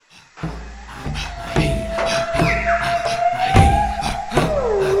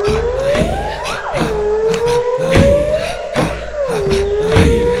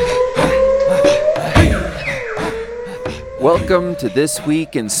Welcome to This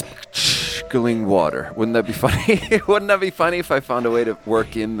Week in Sparkling Water. Wouldn't that be funny? Wouldn't that be funny if I found a way to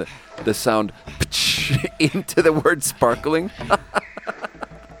work in the sound into the word sparkling?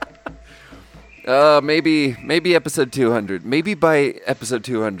 Maybe episode 200. Maybe by episode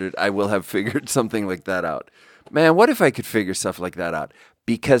 200, I will have figured something like that out. Man, what if I could figure stuff like that out?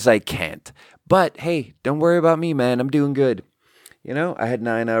 Because I can't. But hey, don't worry about me, man. I'm doing good. You know, I had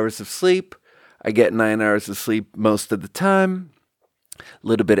 9 hours of sleep. I get 9 hours of sleep most of the time. A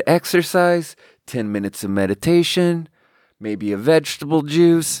little bit of exercise, 10 minutes of meditation, maybe a vegetable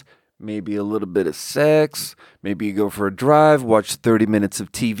juice, maybe a little bit of sex. Maybe you go for a drive, watch 30 minutes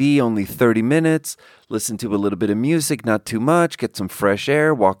of TV, only 30 minutes, listen to a little bit of music, not too much, get some fresh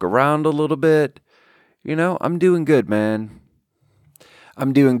air, walk around a little bit. You know, I'm doing good, man.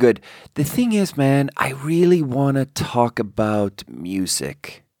 I'm doing good. The thing is, man, I really want to talk about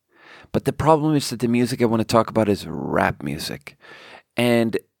music. But the problem is that the music I want to talk about is rap music.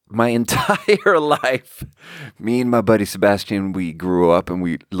 And my entire life, me and my buddy Sebastian, we grew up and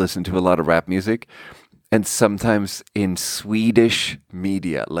we listened to a lot of rap music. And sometimes in Swedish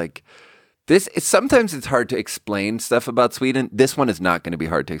media. Like this, sometimes it's hard to explain stuff about Sweden. This one is not going to be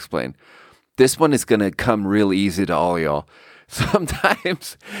hard to explain. This one is going to come real easy to all y'all.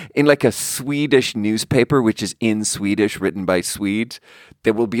 Sometimes in like a Swedish newspaper, which is in Swedish, written by Swedes,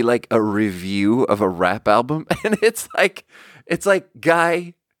 there will be like a review of a rap album. And it's like,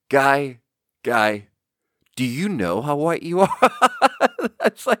 guy, do you know how white you are?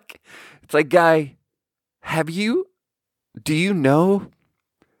 It's like, guy, do you know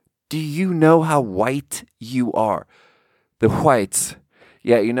how white you are? The whites.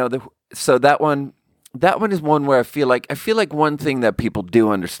 Yeah, you know, so that one is one where I feel like one thing that people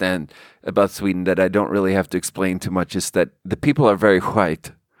do understand about Sweden that I don't really have to explain too much is that the people are very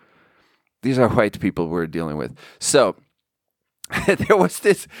white. These are white people we're dealing with. So there was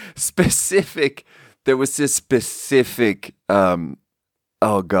this specific, what was his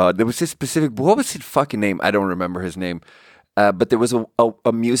fucking name? I don't remember his name. But there was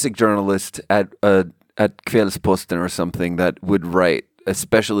a music journalist at Kvällsposten or something that would write,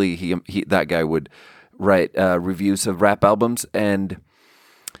 especially that guy would write reviews of rap albums, and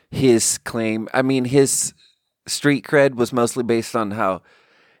his street cred was mostly based on how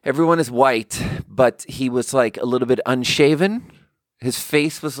everyone is white, but he was like a little bit unshaven. His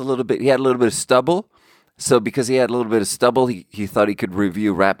face was he had a little bit of stubble. So because he had a little bit of stubble, he thought he could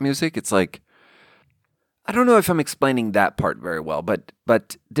review rap music. It's like, I don't know if I'm explaining that part very well, but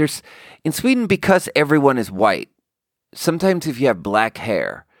there's, in Sweden, because everyone is white, sometimes if you have black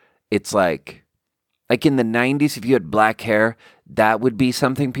hair, it's like in the 90s, if you had black hair, that would be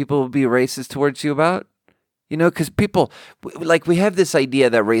something people would be racist towards you about. You know, because people, like, we have this idea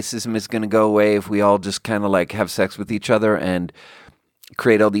that racism is going to go away if we all just kind of like have sex with each other and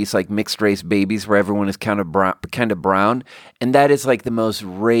create all these like mixed race babies where everyone is kind of brown. And that is like the most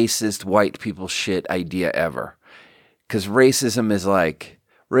racist white people shit idea ever. Because racism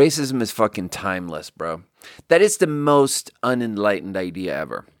is fucking timeless, bro. That is the most unenlightened idea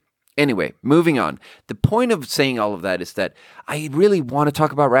ever. Anyway, moving on. The point of saying all of that is that I really want to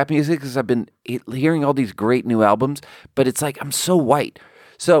talk about rap music because I've been hearing all these great new albums, but it's like I'm so white.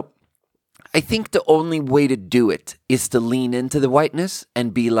 So I think the only way to do it is to lean into the whiteness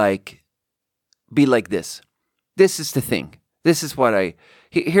and be like this. This is the thing. This is what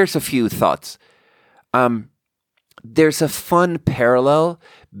here's a few thoughts. There's a fun parallel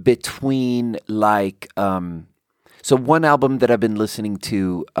between so one album that I've been listening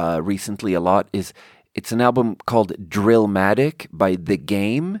to recently a lot it's an album called Drillmatic by The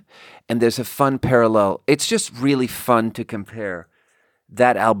Game, and there's a fun parallel. It's just really fun to compare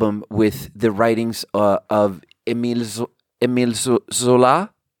that album with the writings of Émile Zola.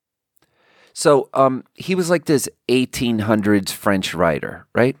 So he was like this 1800s French writer,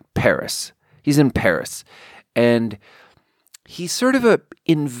 right? Paris. He's in Paris. And he's sort of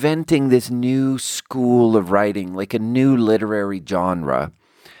inventing this new school of writing, like a new literary genre,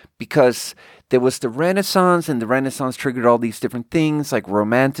 because there was the Renaissance, and the Renaissance triggered all these different things, like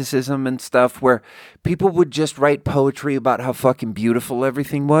romanticism and stuff, where people would just write poetry about how fucking beautiful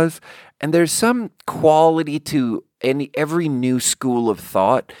everything was. And there's some quality to every new school of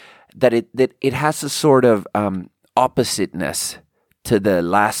thought that it has a sort of oppositeness to the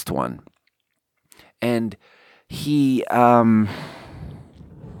last one. And he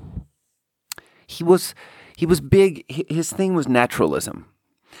was big. His thing was naturalism,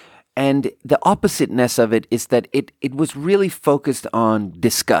 and the oppositeness of it is that it was really focused on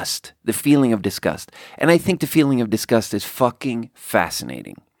disgust, the feeling of disgust. And I think the feeling of disgust is fucking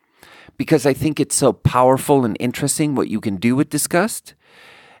fascinating, because I think it's so powerful and interesting what you can do with disgust.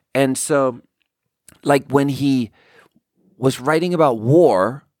 And so, like, when he was writing about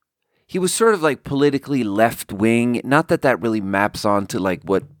war, he was sort of like politically left-wing. Not that that really maps onto like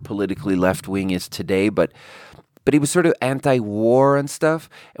what politically left-wing is today, but he was sort of anti-war and stuff.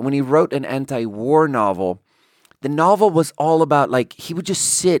 And when he wrote an anti-war novel, the novel was all about, like, he would just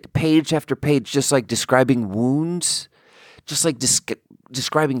sit page after page just like describing wounds, just like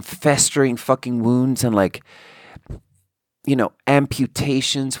describing festering fucking wounds and, like, you know,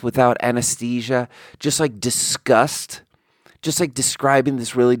 amputations without anesthesia, just like disgust, just like describing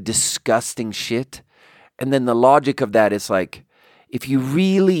this really disgusting shit. And then the logic of that is like, if you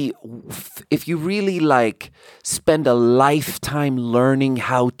really like spend a lifetime learning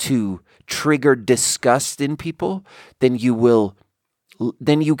how to trigger disgust in people, then you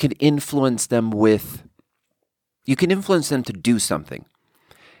can influence them to do something.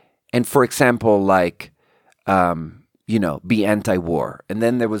 And for example, like, you know, be anti-war. And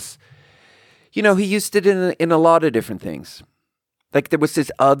then there was, you know, he used it in a lot of different things. Like, there was this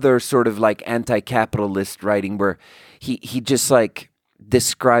other sort of like anti-capitalist writing where he just like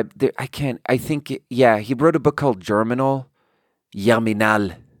described, he wrote a book called Germinal,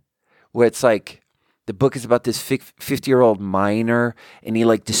 Germinal, where it's like, the book is about this 50-year-old miner, and he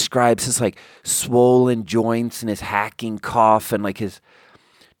like describes his like swollen joints and his hacking cough and like his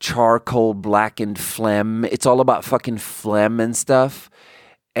charcoal blackened phlegm. It's all about fucking phlegm and stuff.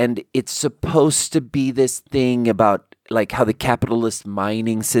 And it's supposed to be this thing about like how the capitalist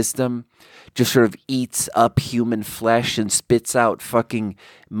mining system just sort of eats up human flesh and spits out fucking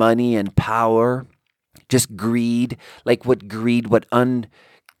money and power. Just greed, like what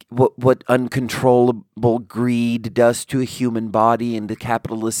uncontrollable greed does to a human body in the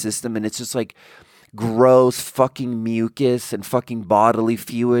capitalist system. And it's just like gross fucking mucus and fucking bodily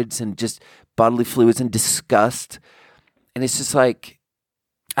fluids and disgust. And it's just like,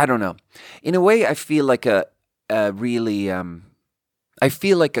 I don't know. In a way, I feel like a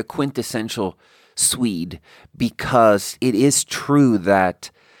quintessential Swede, because it is true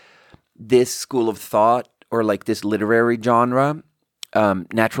that this school of thought, or like this literary genre,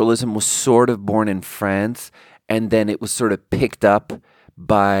 naturalism, was sort of born in France, and then it was sort of picked up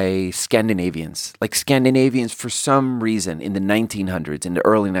by Scandinavians. Like, Scandinavians, for some reason, in the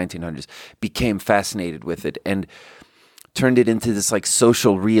early 1900s, became fascinated with it and turned it into this like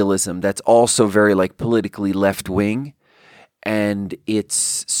social realism that's also very like politically left wing. And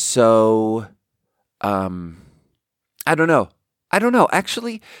it's so, I don't know.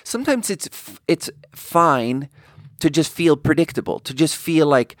 Actually, sometimes it's fine to just feel predictable, to just feel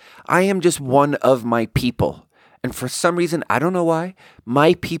like I am just one of my people. And for some reason, I don't know why,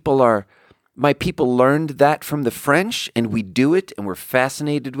 my people learned that from the French, and we do it, and we're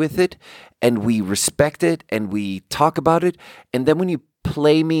fascinated with it, and we respect it, and we talk about it. And then when you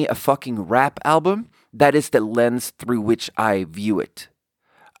play me a fucking rap album, that is the lens through which I view it.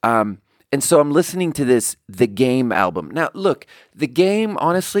 And so I'm listening to this The Game album. Now, look, The Game,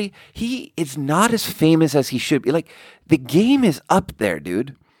 honestly, he is not as famous as he should be. Like, The Game is up there,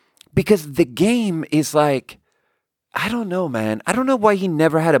 dude. Because The Game is like, I don't know, man. I don't know why he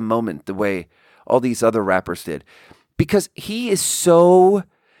never had a moment the way all these other rappers did. Because he is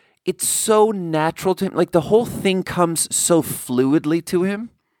it's so natural to him. Like, the whole thing comes so fluidly to him.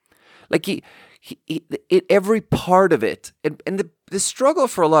 Like, every part of it, and the struggle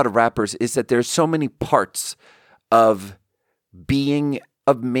for a lot of rappers is that there's so many parts of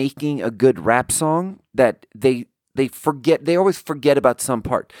making a good rap song that they always forget about some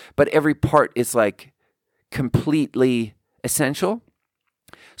part, but every part is like completely essential.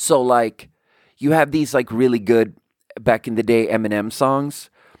 So like, you have these like really good, back in the day, Eminem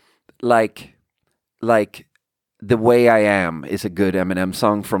songs, like The Way I Am is a good Eminem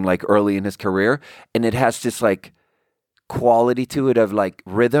song from like early in his career, and it has this like quality to it of like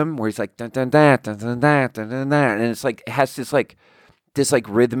rhythm where he's like dun dun dun dun dun dun dun dun dun, and it's like, it has this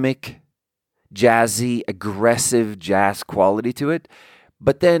rhythmic, jazzy, aggressive jazz quality to it.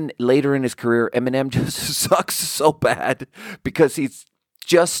 But then later in his career, Eminem just sucks so bad because he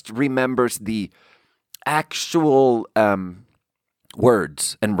just remembers the actual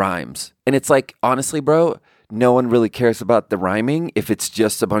words and rhymes, and it's like, honestly, bro, no one really cares about the rhyming if it's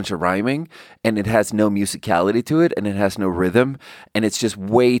just a bunch of rhyming and it has no musicality to it and it has no rhythm and it's just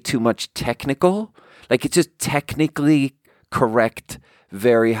way too much technical. Like, it's just technically correct,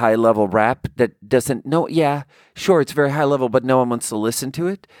 very high level rap that doesn't, yeah, sure, it's very high level, but no one wants to listen to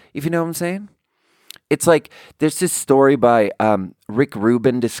it, if you know what I'm saying. It's like, there's this story by Rick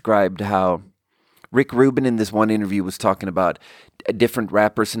Rubin described how Rick Rubin in this one interview was talking about different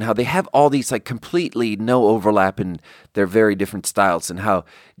rappers and how they have all these like completely no overlap in their very different styles, and how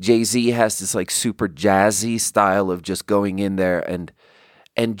Jay-Z has this like super jazzy style of just going in there and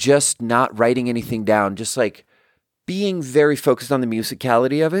just not writing anything down, just like being very focused on the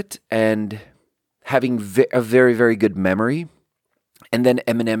musicality of it and having a very, very good memory. And then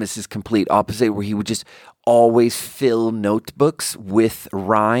Eminem is his complete opposite, where he would just always fill notebooks with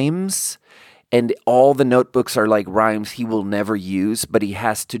rhymes. And all the notebooks are like rhymes he will never use, but he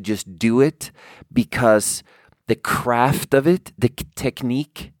has to just do it because the craft of it, the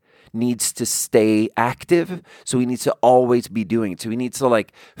technique, needs to stay active. So he needs to always be doing it. So he needs to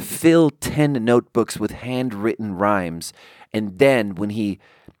like fill 10 notebooks with handwritten rhymes. And then when he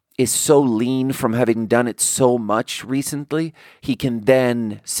is so lean from having done it so much recently, he can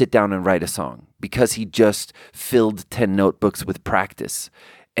then sit down and write a song because he just filled 10 notebooks with practice.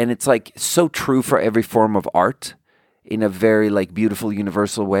 And it's like so true for every form of art in a very like beautiful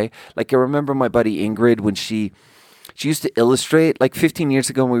universal way. Like I remember my buddy Ingrid when she used to illustrate like 15 years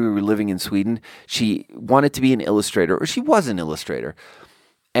ago when we were living in Sweden. She wanted to be an illustrator, or she was an illustrator,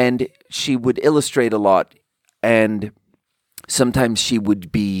 and she would illustrate a lot. And sometimes she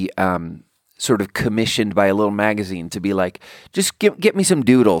would be sort of commissioned by a little magazine to be like, just get me some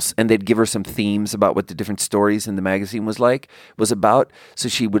doodles. And they'd give her some themes about what the different stories in the magazine was about. So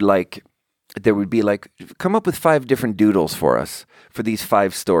she would like, there would be like, come up with 5 different doodles for us for these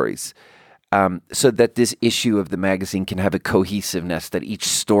 5 stories. So that this issue of the magazine can have a cohesiveness, that each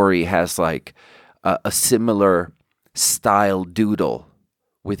story has like a similar style doodle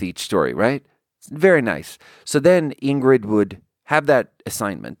with each story, right? Very nice. So then Ingrid would have that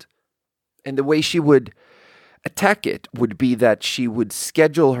assignment. And the way she would attack it would be that she would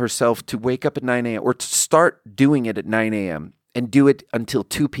schedule herself to wake up at 9 a.m. or to start doing it at 9 a.m. and do it until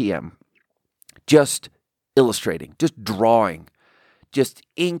 2 p.m. Just illustrating, just drawing, just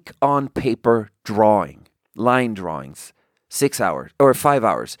ink on paper drawing, line drawings. 6 hours or 5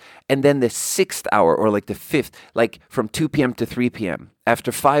 hours. And then the 6th hour, or like the 5th, like from 2 p.m. to 3 p.m.,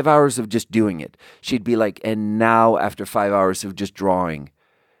 after 5 hours of just doing it, she'd be like, and now after 5 hours of just drawing,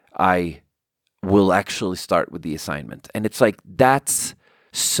 I will actually start with the assignment. And it's like, that's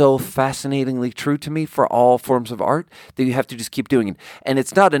so fascinatingly true to me for all forms of art, that you have to just keep doing it. And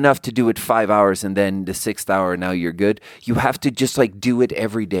it's not enough to do it 5 hours and then the 6th hour, now you're good. You have to just like do it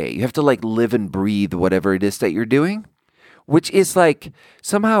every day. You have to like live and breathe whatever it is that you're doing. Which is like,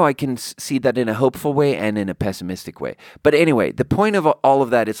 somehow I can see that in a hopeful way and in a pessimistic way. But anyway, the point of all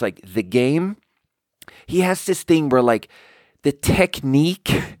of that is like the game, he has this thing where like the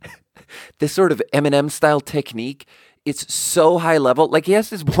technique, this sort of Eminem style technique, it's so high level. Like he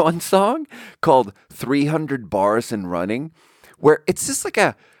has this one song called 300 Bars and Running, where it's just like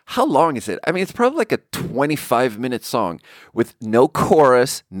how long is it? I mean, it's probably like a 25-minute song with no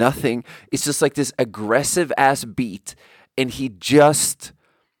chorus, nothing. It's just like this aggressive ass beat. And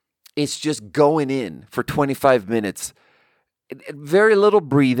it's just going in for 25 minutes. Very little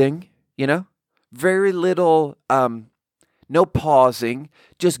breathing, very little, no pausing,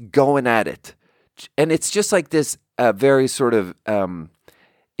 just going at it. And it's just like this very sort of,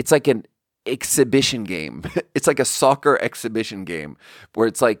 it's like an exhibition game. It's like a soccer exhibition game where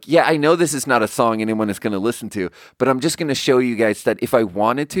it's like, yeah, I know this is not a song anyone is going to listen to, but I'm just going to show you guys that if I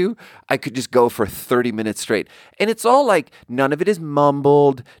wanted to, I could just go for 30 minutes straight. And it's all like, none of it is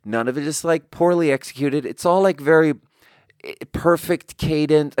mumbled, none of it is like poorly executed. It's all like very perfect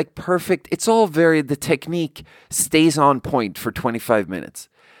cadence, like perfect. It's all very, the technique stays on point for 25 minutes.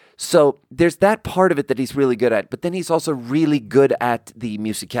 So there's that part of it that he's really good at, but then he's also really good at the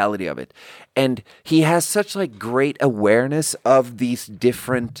musicality of it. And he has such like great awareness of these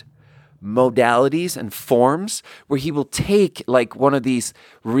different modalities and forms, where he will take like one of these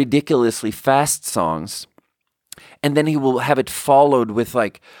ridiculously fast songs and then he will have it followed with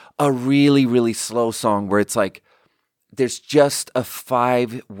like a really, really slow song where it's like there's just a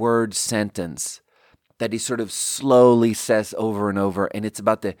 5-word sentence that he sort of slowly says over and over. And it's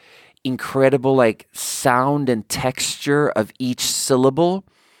about the incredible like sound and texture of each syllable.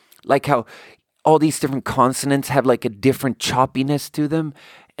 Like how all these different consonants have like a different choppiness to them.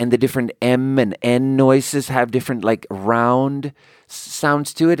 And the different M and N noises have different like round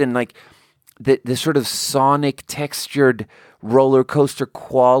sounds to it. And like the sort of sonic textured roller coaster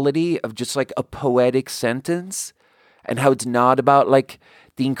quality of just like a poetic sentence. And how it's not about like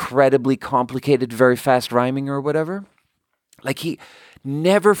the incredibly complicated, very fast rhyming or whatever. Like he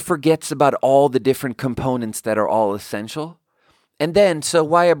never forgets about all the different components that are all essential. And then, so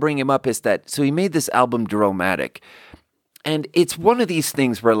why I bring him up is that, so he made this album Dromatic. And it's one of these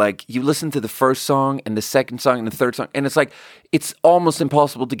things where, like, you listen to the first song and the second song and the third song, and it's like, it's almost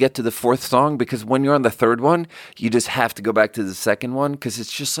impossible to get to the fourth song, because when you're on the third one, you just have to go back to the second one, because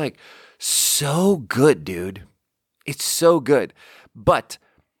it's just, like, so good, dude. It's so good. But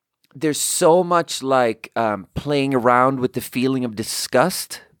there's so much, like, playing around with the feeling of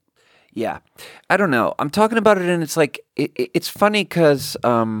disgust. Yeah. I don't know. I'm talking about it, and it's like, it's funny because...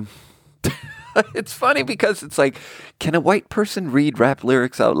 it's funny because it's like, can a white person read rap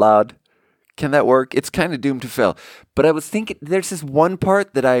lyrics out loud? Can that work? It's kind of doomed to fail. But I was thinking, there's this one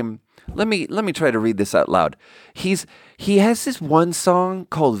part that let me try to read this out loud. He has this one song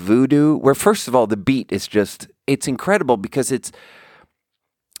called Voodoo, where first of all, the beat is just, it's incredible, because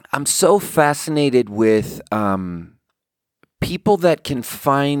I'm so fascinated with people that can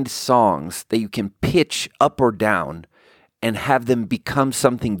find songs that you can pitch up or down and have them become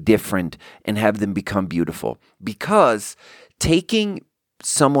something different and have them become beautiful. Because taking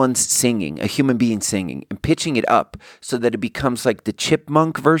someone's singing, a human being singing, and pitching it up so that it becomes like the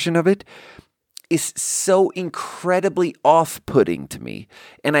chipmunk version of it is so incredibly off-putting to me.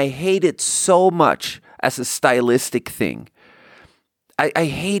 And I hate it so much as a stylistic thing. I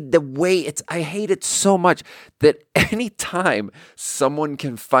hate the way I hate it so much that anytime someone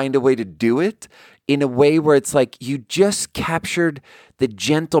can find a way to do it in a way where it's like, you just captured the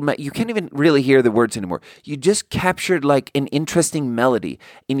gentle, you can't even really hear the words anymore. You just captured like an interesting melody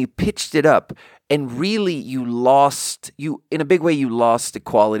and you pitched it up, and really in a big way, you lost the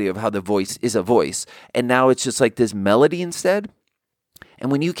quality of how the voice is a voice. And now it's just like this melody instead.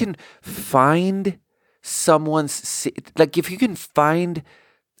 And when you can find if you can find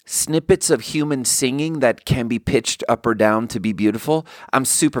snippets of human singing that can be pitched up or down to be beautiful, I'm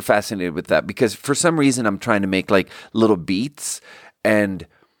super fascinated with that, because for some reason I'm trying to make like little beats, and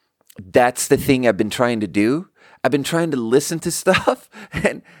that's the thing I've been trying to do. I've been trying to listen to stuff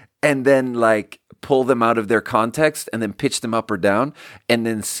and then like pull them out of their context and then pitch them up or down and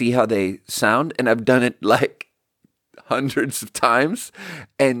then see how they sound, and I've done it like hundreds of times,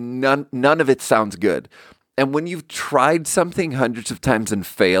 and none of it sounds good. And when you've tried something hundreds of times and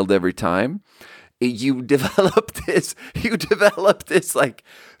failed every time, you develop this like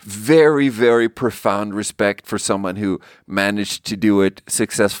very, very profound respect for someone who managed to do it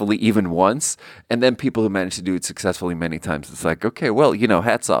successfully even once. And then people who manage to do it successfully many times, it's like, okay, well,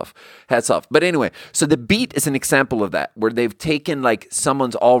 hats off. But anyway, so the beat is an example of that, where they've taken like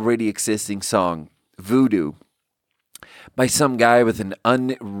someone's already existing song, Voodoo, by some guy with an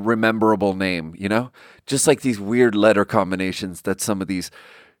unrememberable name, just like these weird letter combinations that some of these,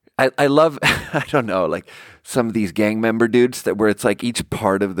 I love, I don't know, like some of these gang member dudes where it's like each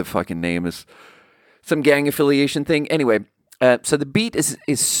part of the fucking name is some gang affiliation thing. Anyway, so the beat is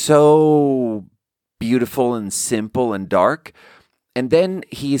so beautiful and simple and dark. And then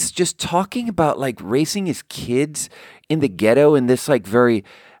he's just talking about like raising his kids in the ghetto, and this like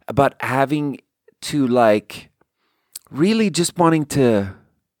about having to like, really just wanting to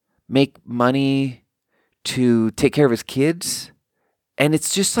make money to take care of his kids. And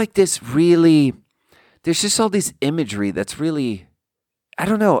it's just like there's just all this imagery that's really, I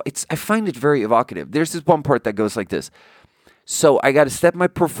don't know, I find it very evocative. There's this one part that goes like this. So I got to step my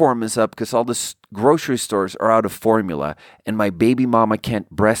performance up because all the grocery stores are out of formula, and my baby mama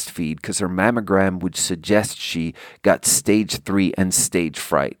can't breastfeed because her mammogram would suggest she got stage 3 and stage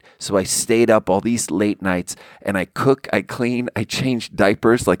fright. So I stayed up all these late nights, and I cook, I clean, I change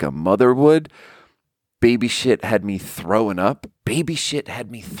diapers like a mother would. Baby shit had me throwing up. Baby shit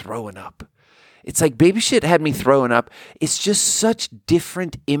had me throwing up. It's like baby shit had me throwing up. It's just such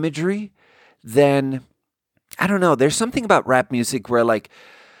different imagery than... I don't know. There's something about rap music where like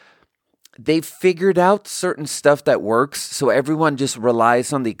they've figured out certain stuff that works. So everyone just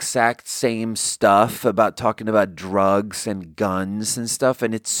relies on the exact same stuff about talking about drugs and guns and stuff.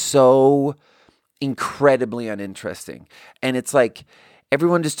 And it's so incredibly uninteresting. And it's like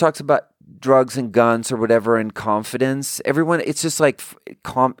everyone just talks about drugs and guns or whatever in confidence. It's just like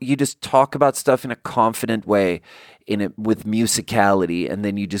you just talk about stuff in a confident way, with musicality, and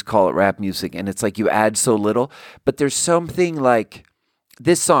then you just call it rap music, and it's like you add so little. But there's something like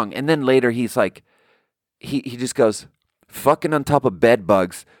this song, and then later he's like, he just goes, fucking on top of bed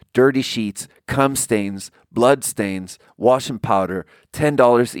bugs, dirty sheets, cum stains, blood stains, washing powder,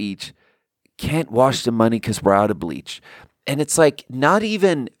 $10 each. Can't wash the money because we're out of bleach. And it's like not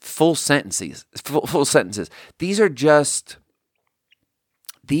even full sentences. Full sentences. These are just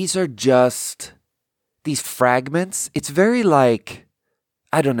these fragments. It's very like,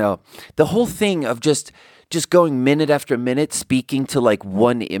 I don't know, the whole thing of just going minute after minute speaking to like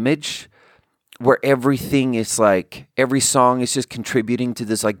one image where everything is like, every song is just contributing to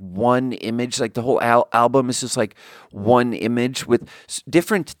this like one image. Like the whole album is just like one image with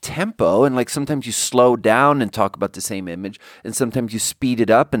different tempo. And like sometimes you slow down and talk about the same image, and sometimes you speed it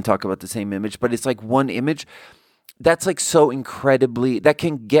up and talk about the same image, but it's like one image. That's like that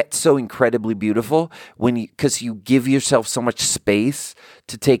can get so incredibly beautiful because you give yourself so much space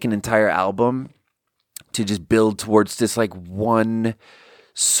to take an entire album to just build towards this like one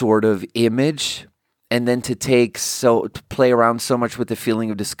sort of image, and then to play around so much with the feeling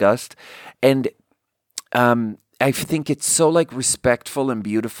of disgust. And I think it's so like respectful and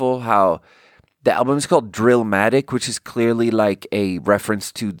beautiful how the album is called Drillmatic, which is clearly like a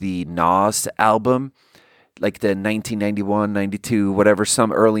reference to the Nas album, like the 1991, 92, whatever,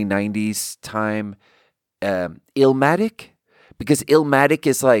 some early 90s time, Illmatic, because Illmatic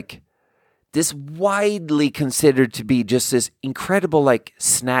is like this widely considered to be just this incredible like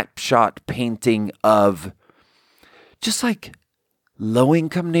snapshot painting of just like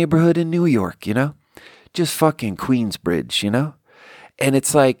low-income neighborhood in New York, you know? Just fucking Queensbridge, you know? And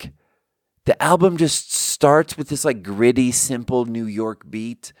it's like the album just starts with this like gritty, simple New York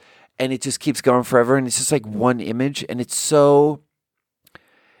beat, and it just keeps going forever, and it's just like one image, and it's like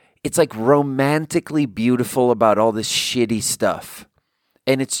romantically beautiful about all this shitty stuff.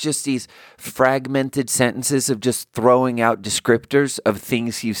 And it's just these fragmented sentences of just throwing out descriptors of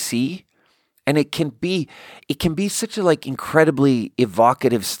things you see. And it can be such a like incredibly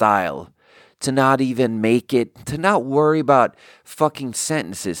evocative style to not even to not worry about fucking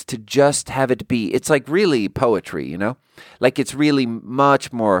sentences, to just have it be. It's like really poetry, you know? Like it's really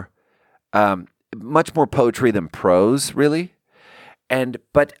much more poetry than prose, really.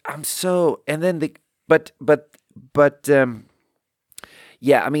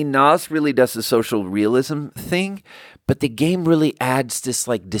 Yeah, I mean, Nas really does the social realism thing, but the game really adds this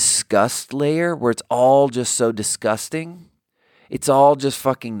like disgust layer where it's all just so disgusting. It's all just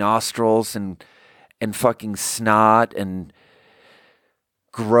fucking nostrils and fucking snot and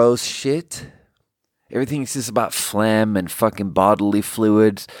gross shit. Everything's just about phlegm and fucking bodily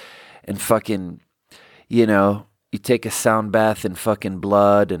fluids and fucking, you know, you take a sound bath in fucking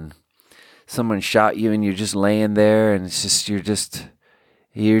blood and someone shot you and you're just laying there and it's just, you're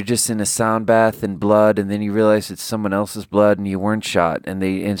just in a sound bath in blood, and then you realize it's someone else's blood and you weren't shot. And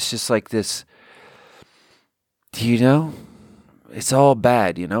it's just like this, you know, it's all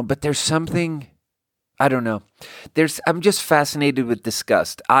bad, you know, but there's something, I don't know. I'm just fascinated with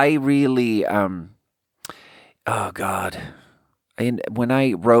disgust. I really, oh God. When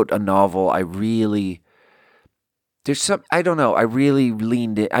I wrote a novel, I really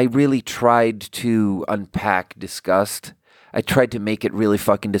leaned in. I really tried to unpack disgust. I tried to make it really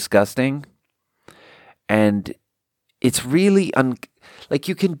fucking disgusting. And it's really,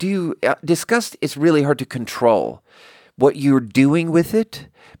 you can do, disgust is really hard to control what you're doing with it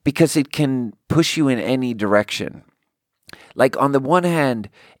because it can push you in any direction. Like on the one hand,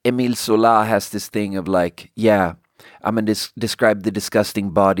 Émile Zola has this thing of like, yeah, I'm going to describe the disgusting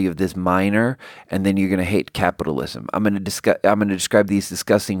body of this miner, and then you're going to hate capitalism. I'm going to describe these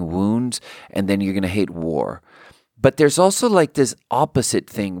disgusting wounds, and then you're going to hate war. But there's also like this opposite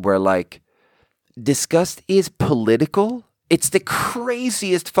thing where like disgust is political. It's the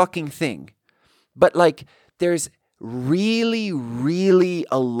craziest fucking thing. But like there's really, really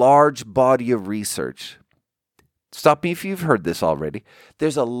a large body of research. Stop me if you've heard this already.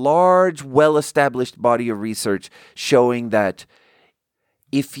 There's a large, well-established body of research showing that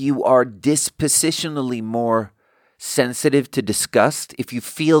if you are dispositionally more sensitive to disgust, if you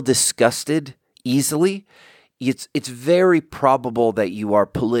feel disgusted easily, it's very probable that you are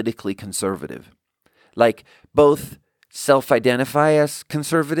politically conservative. Like both self-identify as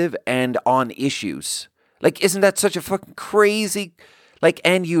conservative and on issues. Like, isn't that such a fucking crazy, like,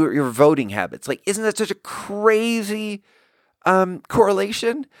 and your voting habits. Like, isn't that such a crazy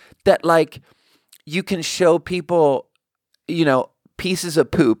correlation that like you can show people, you know, pieces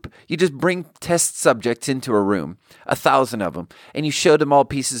of poop. You just bring test subjects into a room, 1,000 of them, and you show them all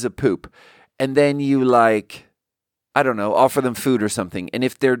pieces of poop. And then you like, I don't know, offer them food or something. And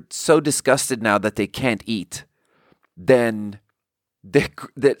if they're so disgusted now that they can't eat, then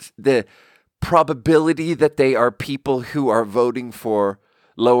the probability that they are people who are voting for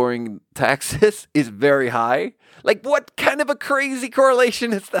lowering taxes is very high. Like, what kind of a crazy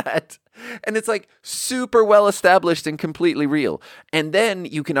correlation is that? And it's like super well established and completely real. And then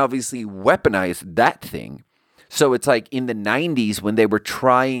you can obviously weaponize that thing. So it's like in the 90s when they were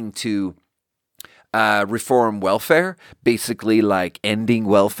trying to reform welfare, basically like ending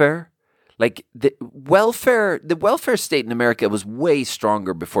welfare. Like the welfare state in America was way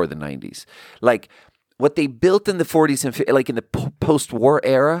stronger before the 90s. Like what they built in the 40s and like in the post-war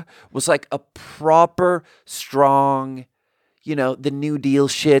era was like a proper, strong, the New Deal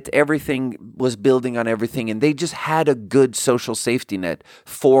shit. Everything was building on everything, and they just had a good social safety net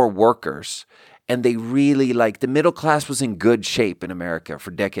for workers. And they really the middle class was in good shape in America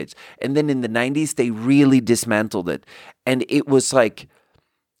for decades. And then in the 90s, they really dismantled it. And it was like,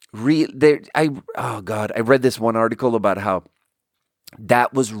 I read this one article about how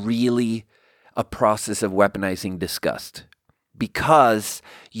that was really a process of weaponizing disgust, because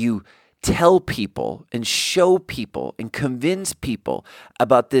you tell people and show people and convince people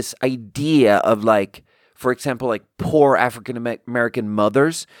about this idea of for example, poor African American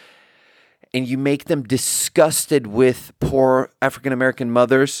mothers, and you make them disgusted with poor African American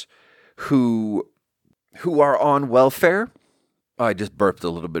mothers who are on welfare. Oh, I just burped a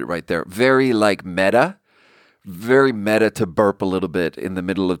little bit right there. Very meta. Very meta to burp a little bit in the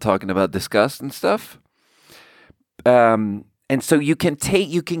middle of talking about disgust and stuff. And so you can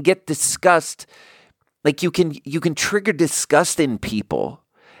get disgust, you can trigger disgust in people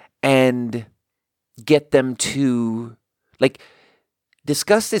and get them to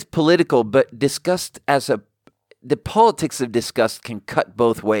disgust is political, but disgust the politics of disgust can cut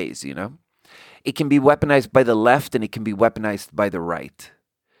both ways, It can be weaponized by the left and it can be weaponized by the right.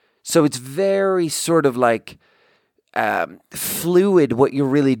 So it's very sort of fluid what you're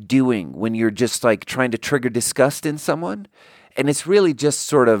really doing when you're just trying to trigger disgust in someone. And it's really just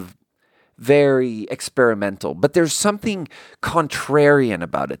sort of very experimental. But there's something contrarian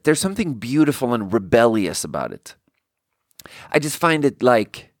about it. There's something beautiful and rebellious about it. I just find it I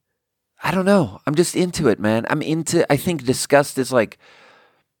don't know. I'm just into it, man. I think disgust is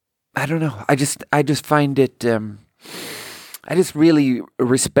I don't know. I just find it, I just really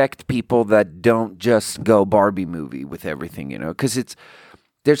respect people that don't just go Barbie movie with everything, because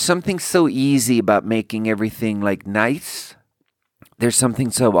there's something so easy about making everything nice. There's something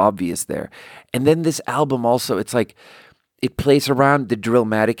so obvious there. And then this album also, it's it plays around, the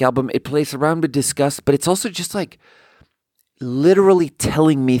Drillmatic album, it plays around with disgust, but it's also just literally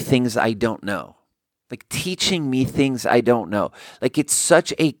telling me things I don't know. Teaching me things I don't know. It's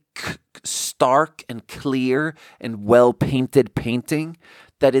such a stark and clear and well-painted painting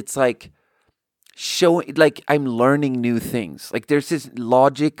that it's showing, I'm learning new things. There's this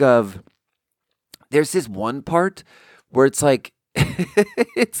logic of, there's this one part where it's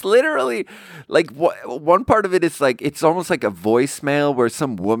it's literally one part of it is it's almost like a voicemail where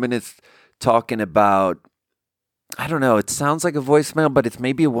some woman is talking about, I don't know, it sounds like a voicemail, but it's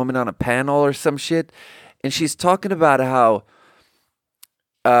maybe a woman on a panel or some shit. And she's talking about how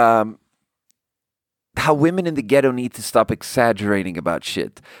women in the ghetto need to stop exaggerating about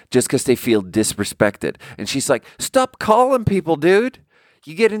shit just because they feel disrespected. And she's like, stop calling people, dude.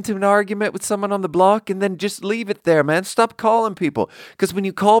 You get into an argument with someone on the block and then just leave it there, man. Stop calling people. Because when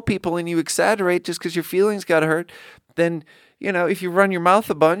you call people and you exaggerate just because your feelings got hurt, then, if you run your mouth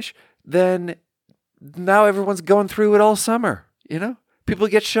a bunch, then now everyone's going through it all summer, People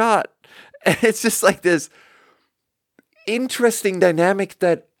get shot. And it's just this interesting dynamic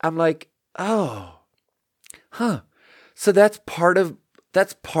that I'm oh, huh. So that's part of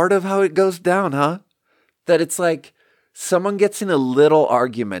how it goes down, huh? That it's someone gets in a little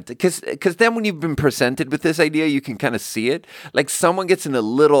argument. Because then when you've been presented with this idea, you can kind of see it. Someone gets in a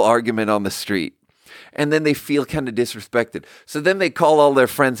little argument on the street. And then they feel kind of disrespected. So then they call all their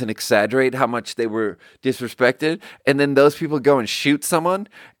friends and exaggerate how much they were disrespected. And then those people go and shoot someone.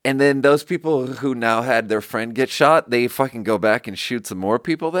 And then those people who now had their friend get shot, they fucking go back and shoot some more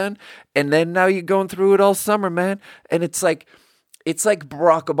people then. And then now you're going through it all summer, man. And it's like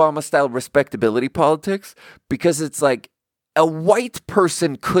Barack Obama style respectability politics, because it's a white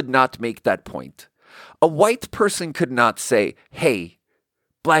person could not make that point. A white person could not say, hey,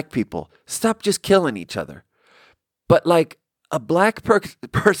 black people, stop just killing each other. But a black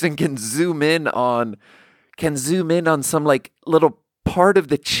person can zoom in on some little part of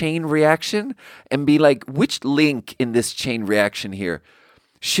the chain reaction and be which link in this chain reaction here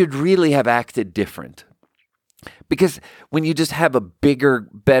should really have acted different. Because when you just have a bigger,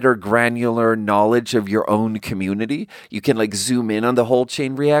 better, granular knowledge of your own community, you can zoom in on the whole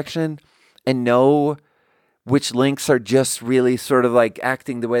chain reaction and know which links are just really sort of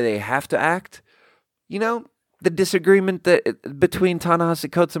acting the way they have to act. The disagreement between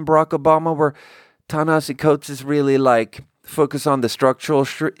Ta-Nehisi Coates and Barack Obama, where Ta-Nehisi Coates is really focus on the structural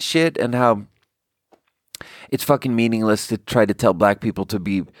shit and how it's fucking meaningless to try to tell black people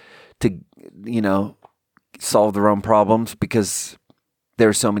to solve their own problems because there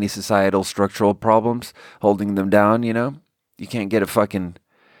are so many societal structural problems holding them down, you know? You can't get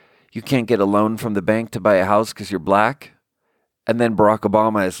a loan from the bank to buy a house because you're black. And then Barack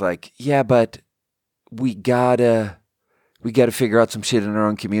Obama is like, yeah, but we gotta figure out some shit in our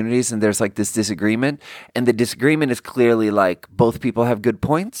own communities. And there's like this disagreement. And the disagreement is clearly like both people have good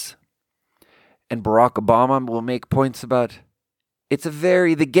points. And Barack Obama will make points about,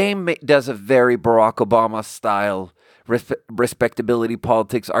 the game does a very Barack Obama style respectability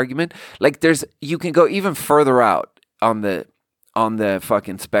politics argument. Like you can go even further out on the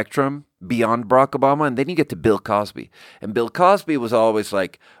fucking spectrum beyond Barack Obama, and then you get to Bill Cosby. And Bill Cosby was always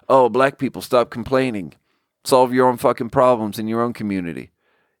like, oh, black people, stop complaining. Solve your own fucking problems in your own community,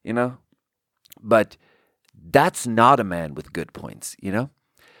 you know? But that's not a man with good points, you know?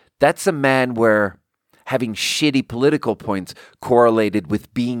 That's a man where having shitty political points correlated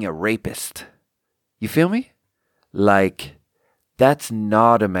with being a rapist. You feel me? Like, that's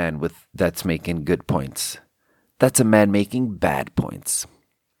not a man that's making good points. That's a man making bad points.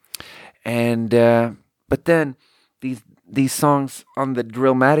 And but then these songs on the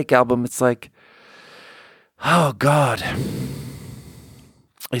Drillmatic album, it's like, oh God,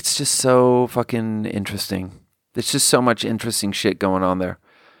 it's just so fucking interesting. There's just so much interesting shit going on there.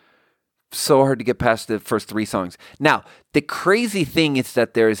 So hard to get past the first 3 songs. Now, the crazy thing is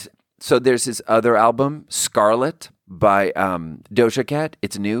that there's this other album, Scarlet, by Doja Cat.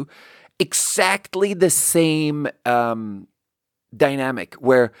 It's new. Exactly the same dynamic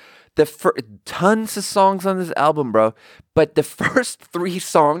where tons of songs on this album, bro, but the first 3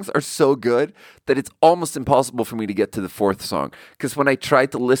 songs are so good that it's almost impossible for me to get to the 4th song. Because when I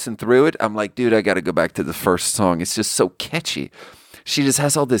tried to listen through it, I'm like, dude, I got to go back to the first song. It's just so catchy. She just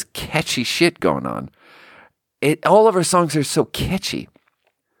has all this catchy shit going on. All of her songs are so catchy.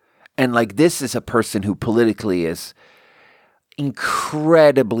 And like, this is a person who politically is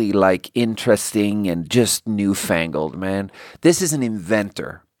incredibly like interesting and just newfangled, man. This is an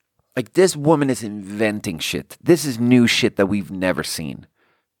inventor. Like, this woman is inventing shit. This is new shit that we've never seen.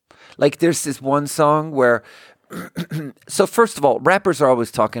 Like, there's this one song where so first of all, rappers are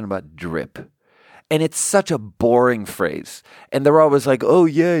always talking about drip. And it's such a boring phrase. And they're always like, oh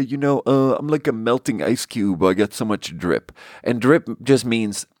yeah, you know, I'm like a melting ice cube. I got so much drip. And drip just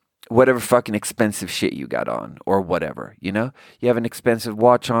means whatever fucking expensive shit you got on or whatever, you know? You have an expensive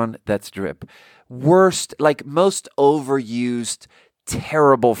watch on, that's drip. Worst, like most overused,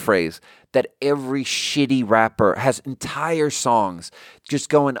 terrible phrase that every shitty rapper has entire songs just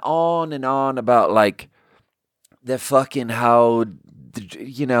going on and on about like the fucking how,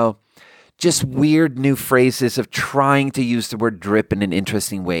 you know, just weird new phrases of trying to use the word drip in an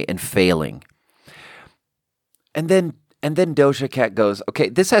interesting way and failing. And then Doja Cat goes, okay,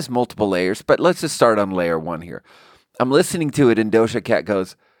 this has multiple layers, but let's just start on layer 1 here. I'm listening to it and Doja Cat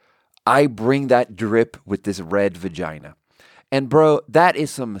goes, I bring that drip with this red vagina. And bro, that is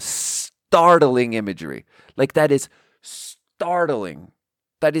some startling imagery. Like, that is startling.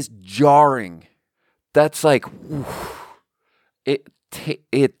 That is jarring. That's like, oof.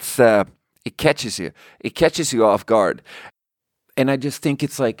 It catches you. It catches you off guard. And I just think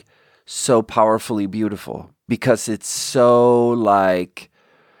it's like so powerfully beautiful because it's so like,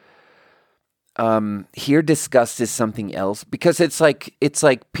 here disgust is something else because it's like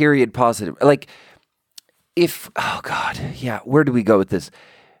period positive. Like oh God, yeah, where do we go with this?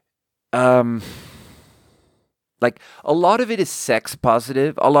 Like, a lot of it is sex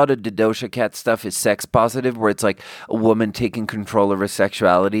positive. A lot of the Doja Cat stuff is sex positive, where it's like a woman taking control of her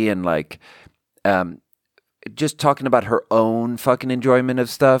sexuality and like, just talking about her own fucking enjoyment of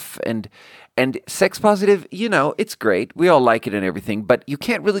stuff and sex positive. You know, it's great. We all like it and everything, but you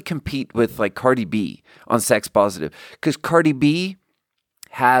can't really compete with like Cardi B on sex positive because Cardi B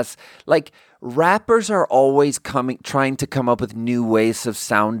has like. Rappers are always trying to come up with new ways of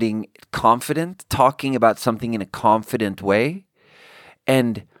sounding confident, talking about something in a confident way.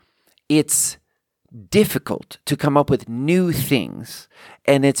 And it's difficult to come up with new things.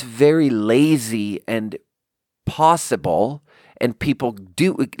 And it's very lazy and possible. And people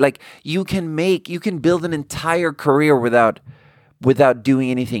do, like, you can build an entire career without doing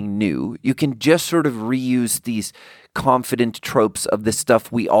anything new. You can just sort of reuse these confident tropes of the stuff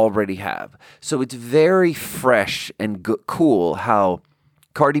we already have. So it's very fresh and cool how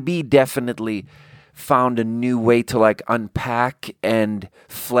Cardi B definitely found a new way to like unpack and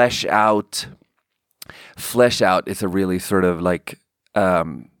flesh out. Flesh out is a really sort of like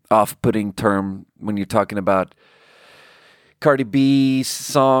off-putting term when you're talking about Cardi B's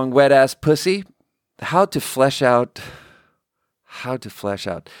song Wet Ass Pussy. How to flesh out.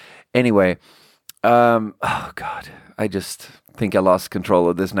 Anyway, Oh God, I just think I lost control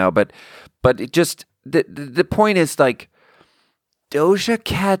of this now. But it just the point is like Doja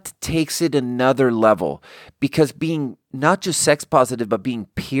Cat takes it another level because being not just sex positive but being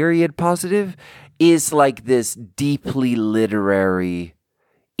period positive is like this deeply literary,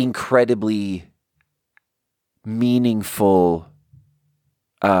 incredibly meaningful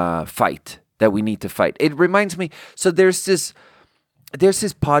fight that we need to fight. It reminds me. So there's this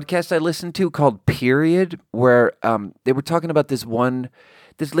podcast I listened to called Period, where they were talking about this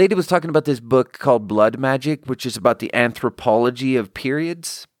lady was talking about this book called Blood Magic, which is about the anthropology of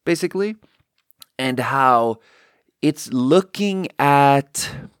periods, basically, and how it's looking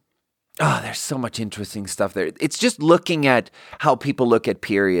at, there's so much interesting stuff there. It's just looking at how people look at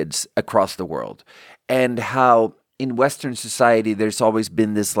periods across the world and how in Western society, there's always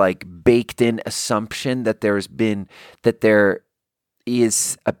been this like baked in assumption that there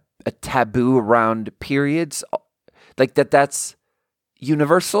is a taboo around periods, like that's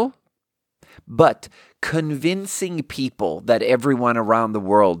universal, but convincing people that everyone around the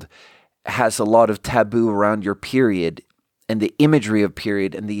world has a lot of taboo around your period and the imagery of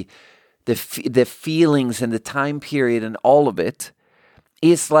period and the feelings and the time period and all of it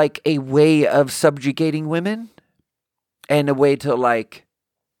is like a way of subjugating women and a way to like,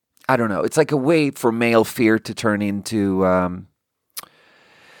 I don't know, it's like a way for male fear to turn into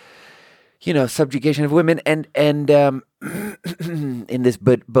subjugation of women, and in this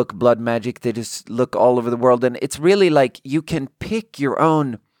book, Blood Magic, they just look all over the world, and it's really like you can pick your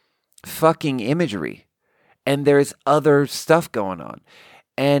own fucking imagery, and there's other stuff going on,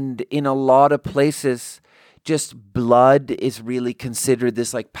 and in a lot of places, just blood is really considered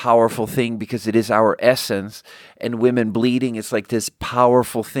this like powerful thing because it is our essence, and women bleeding is like this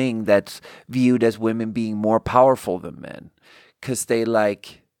powerful thing that's viewed as women being more powerful than men because they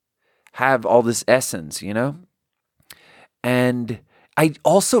like have all this essence, And I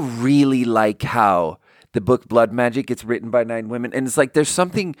also really like how the book Blood Magic, it's written by 9 women. And it's like there's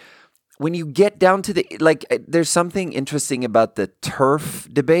something, when you get down to there's something interesting about the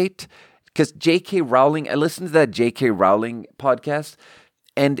TERF debate. Because J.K. Rowling, I listened to that J.K. Rowling podcast.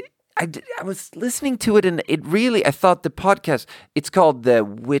 And I was listening to it, and I thought the podcast, it's called The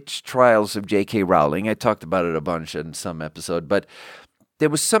Witch Trials of J.K. Rowling. I talked about it a bunch in some episode, but there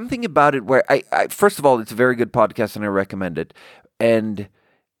was something about it where I first of all, it's a very good podcast and I recommend it. And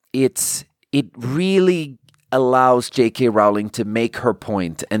it really allows J.K. Rowling to make her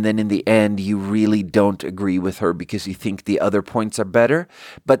point. And then in the end, you really don't agree with her because you think the other points are better.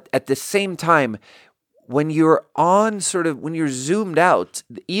 But at the same time, when you're when you're zoomed out,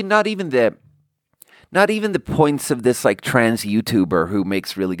 not even the points of this like trans YouTuber who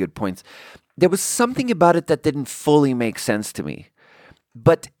makes really good points, there was something about it that didn't fully make sense to me.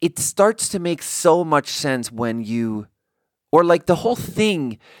 But it starts to make so much sense when the whole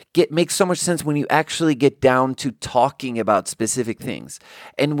thing makes so much sense when you actually get down to talking about specific things.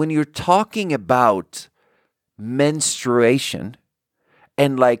 And when you're talking about menstruation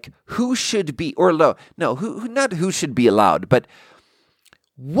and like who should be, or not who should be allowed, but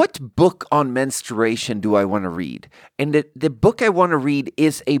what book on menstruation do I want to read? And the book I want to read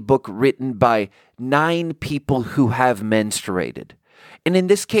is a book written by 9 people who have menstruated. And in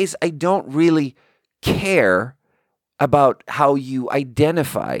this case, I don't really care about how you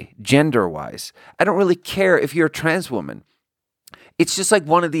identify gender-wise. I don't really care if you're a trans woman. It's just like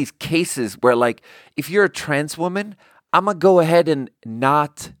one of these cases where, like, if you're a trans woman, I'm going to go ahead and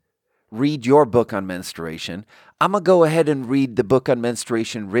not read your book on menstruation. I'm going to go ahead and read the book on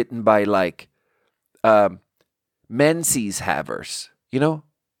menstruation written by, like, menses havers,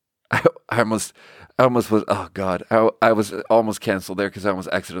 I almost was, oh God, I was almost canceled there because I almost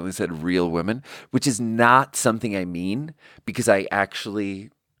accidentally said real women, which is not something I mean because I actually,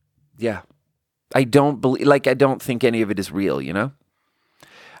 I don't think any of it is real,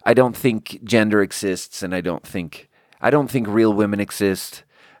 I don't think gender exists, and I don't think real women exist.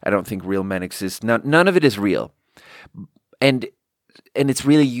 I don't think real men exist. None of it is real. And it's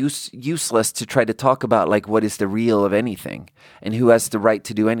really useless to try to talk about like what is the real of anything and who has the right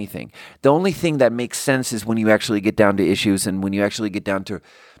to do anything. The only thing that makes sense is when you actually get down to issues and when you actually get down to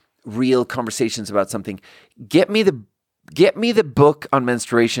real conversations about something. Get me the book on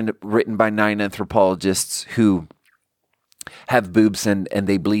menstruation written by 9 anthropologists who have boobs and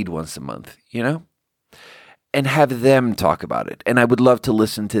they bleed once a month, and have them talk about it. And I would love to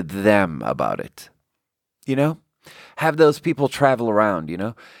listen to them about it, Have those people travel around,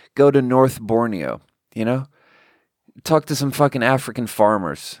 Go to North Borneo, Talk to some fucking African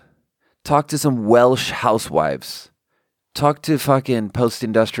farmers. Talk to some Welsh housewives. Talk to fucking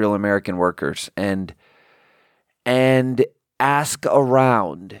post-industrial American workers and ask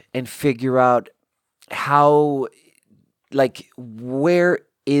around and figure out how, like, where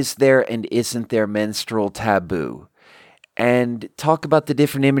is there and isn't there menstrual taboo? And talk about the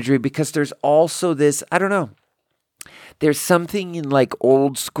different imagery, because there's also this, I don't know, there's something in like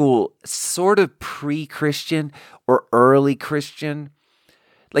old school, sort of pre-Christian or early Christian.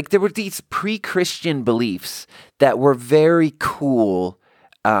 Like there were these pre-Christian beliefs that were very cool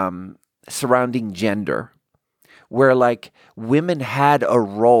surrounding gender, where like women had a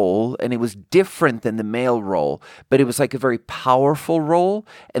role and it was different than the male role, but it was like a very powerful role,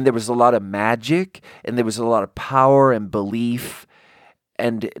 and there was a lot of magic and there was a lot of power and belief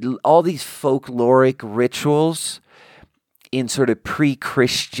and all these folkloric rituals in sort of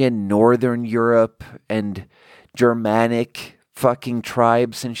pre-Christian Northern Europe and Germanic fucking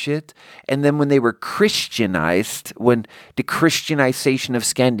tribes and shit. And then when they were Christianized, when the Christianization of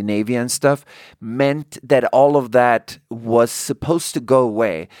Scandinavia and stuff meant that all of that was supposed to go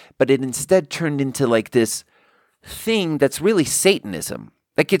away, but it instead turned into like this thing that's really Satanism.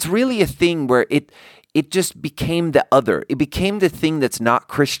 Like it's really a thing where it just became the other. It became the thing that's not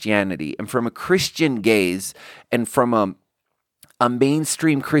Christianity. And from a Christian gaze and from a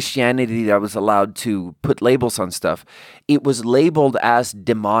mainstream Christianity that was allowed to put labels on stuff, it was labeled as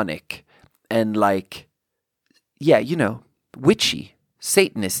demonic and like, yeah, you know, witchy,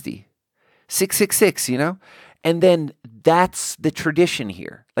 Satanisty, 666, you know? And then that's the tradition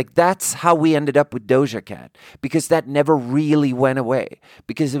here. Like that's how we ended up with Doja Cat, because that never really went away,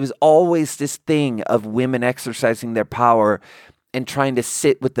 because it was always this thing of women exercising their power and trying to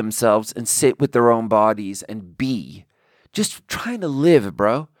sit with themselves and sit with their own bodies and be. Just trying to live,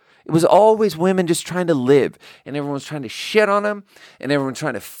 bro. It was always women just trying to live, and everyone's trying to shit on them, and everyone's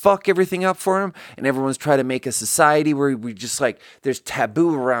trying to fuck everything up for them, and everyone's trying to make a society where we just like, there's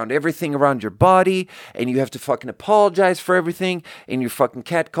taboo around everything around your body, and you have to fucking apologize for everything, and you're fucking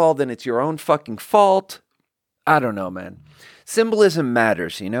catcalled, and it's your own fucking fault. I don't know, man. Symbolism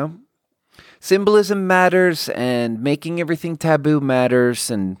matters, you know? Symbolism matters, and making everything taboo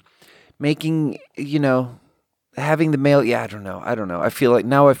matters, and making, you know, having the male, yeah, I don't know. I feel like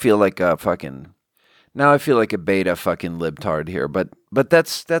a beta fucking libtard here, but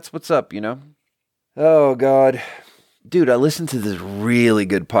that's what's up, you know? Oh God. Dude, I listened to this really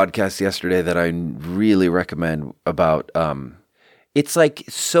good podcast yesterday that I really recommend about, it's like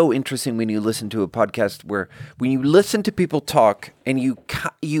so interesting when you listen to a podcast where when you listen to people talk and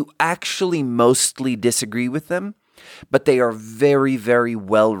you actually mostly disagree with them, but they are very, very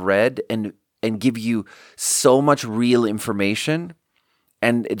well read and give you so much real information,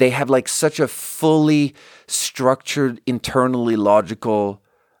 and they have like such a fully structured, internally logical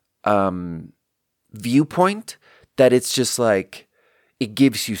viewpoint that it's just like, it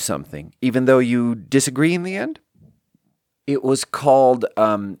gives you something, even though you disagree in the end. It was called,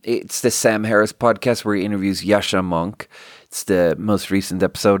 it's the Sam Harris podcast where he interviews Yasha Monk. It's the most recent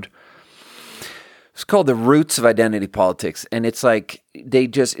episode. It's called The Roots of Identity Politics. And it's like,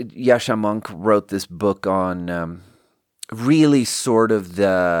 Yasha Monk wrote this book on really sort of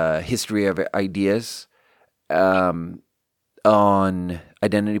the history of ideas on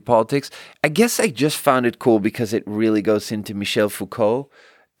identity politics. I guess I just found it cool because it really goes into Michel Foucault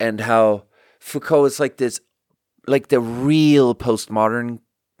and how Foucault is like this, like the real postmodern,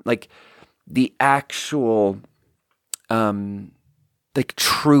 like the actual, like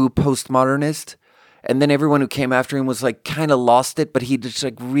true postmodernist. And then everyone who came after him was like kind of lost it, but he just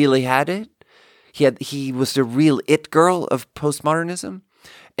like really had it. He was the real it girl of postmodernism,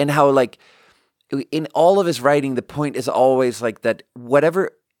 and how like in all of his writing, the point is always like that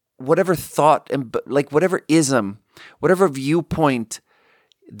whatever thought and like whatever ism, whatever viewpoint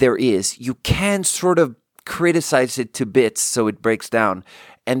there is, you can sort of criticize it to bits so it breaks down.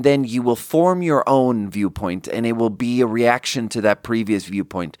 And then you will form your own viewpoint, and it will be a reaction to that previous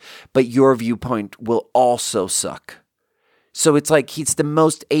viewpoint. But your viewpoint will also suck. So it's like he's the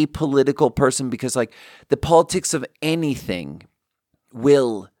most apolitical person, because like the politics of anything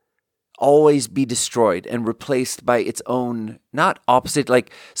will always be destroyed and replaced by its own, not opposite,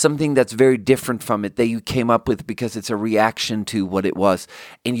 like something that's very different from it that you came up with because it's a reaction to what it was.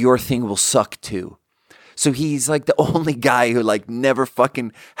 And your thing will suck too. So he's like the only guy who like never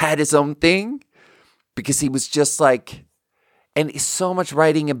fucking had his own thing, because he was just like, and so much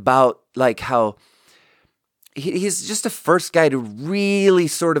writing about like how he's just the first guy to really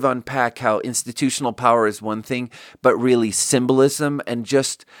sort of unpack how institutional power is one thing, but really symbolism and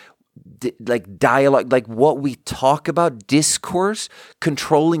just like dialogue, like what we talk about, discourse,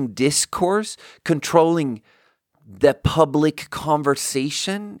 controlling the public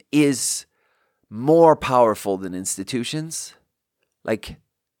conversation is more powerful than institutions. Like,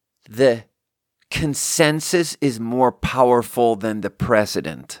 the consensus is more powerful than the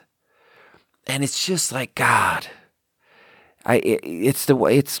precedent. And it's just like, God, it's the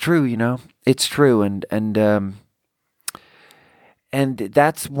way, it's true, you know, it's true. And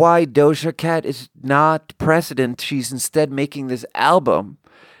that's why Doja Cat is not precedent. She's instead making this album,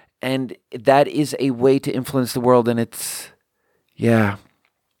 and that is a way to influence the world. And it's, yeah,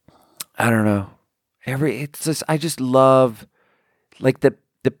 I don't know. I just love, like, the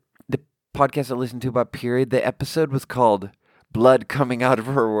podcast I listened to about period. The episode was called "Blood Coming Out of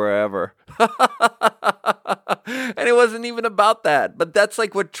Her Wherever," and it wasn't even about that. But that's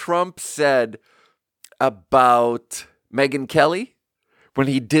like what Trump said about Megyn Kelly when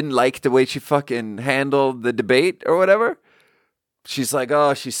he didn't like the way she fucking handled the debate or whatever. She's like,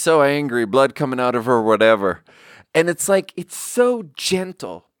 oh, she's so angry, blood coming out of her, whatever. And it's like, it's so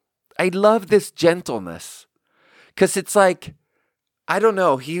gentle. I love this gentleness. Because it's like, I don't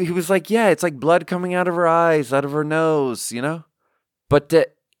know. He was like, yeah, it's like blood coming out of her eyes, out of her nose, you know?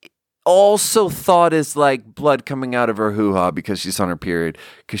 But also thought is like blood coming out of her hoo-ha because she's on her period.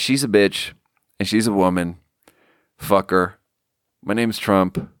 Because she's a bitch and she's a woman. Fuck her. My name's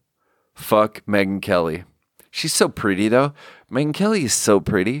Trump. Fuck Megyn Kelly. She's so pretty, though. Megyn Kelly is so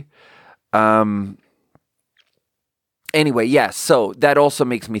pretty. Anyway, yeah, so that also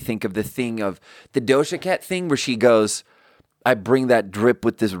makes me think of the thing of the Doja Cat thing where she goes, I bring that drip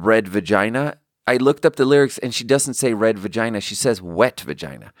with this red vagina. I looked up the lyrics and she doesn't say red vagina. She says wet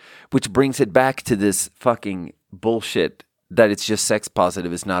vagina, which brings it back to this fucking bullshit that it's just sex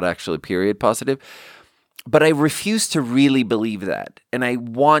positive. It's not actually period positive. But I refuse to really believe that. And I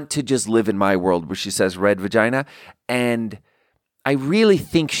want to just live in my world where she says red vagina. And I really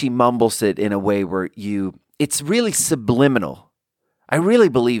think she mumbles it in a way where it's really subliminal. I really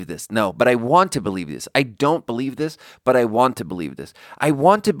believe this. No, but I want to believe this. I don't believe this, but I want to believe this. I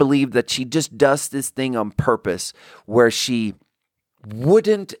want to believe that she just does this thing on purpose where she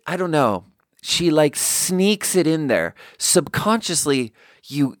wouldn't, I don't know, she like sneaks it in there. Subconsciously,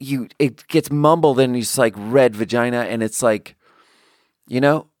 it gets mumbled and it's like red vagina and it's like, you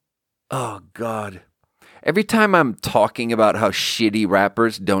know, oh God. Every time I'm talking about how shitty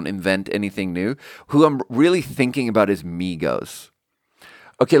rappers don't invent anything new, who I'm really thinking about is Migos.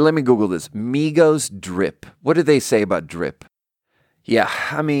 Okay, let me Google this. Migos drip. What do they say about drip? Yeah,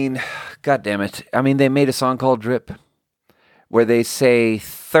 I mean, God damn it. I mean, they made a song called Drip where they say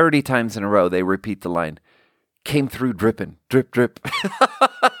 30 times in a row, they repeat the line, came through dripping, drip, drip.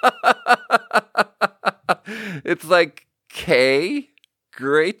 It's like, okay,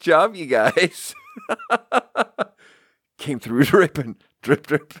 great job, you guys. Came through dripping, drip,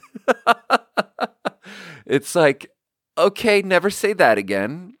 drip. It's like, okay, never say that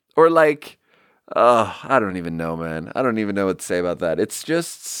again. Or like, oh, I don't even know, man. I don't even know what to say about that. It's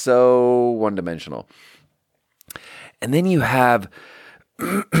just so one-dimensional. And then you have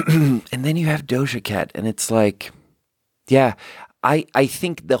Doja Cat, and it's like, yeah, I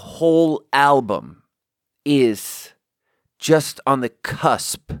think the whole album is just on the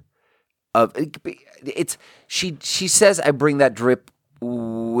cusp of it's. She says, I bring that drip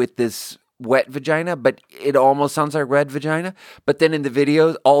with this wet vagina, but it almost sounds like red vagina. But then in the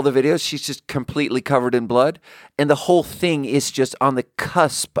videos, all the videos, she's just completely covered in blood. And the whole thing is just on the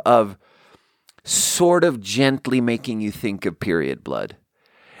cusp of sort of gently making you think of period blood.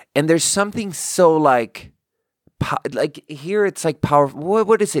 And there's something so like here it's like powerful.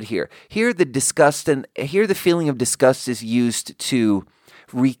 What is it here? Here the disgust and here the feeling of disgust is used to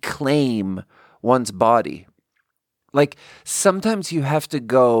reclaim one's body. Like sometimes you have to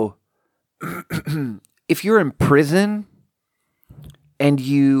go, if you're in prison and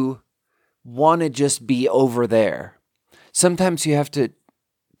you want to just be over there, sometimes you have to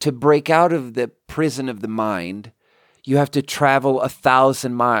break out of the prison of the mind, you have to travel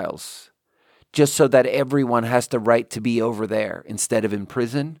 1,000 miles just so that everyone has the right to be over there instead of in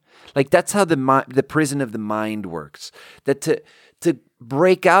prison. Like that's how the prison of the mind works. That to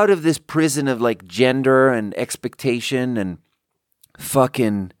break out of this prison of like gender and expectation and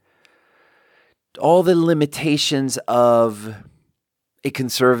fucking all the limitations of a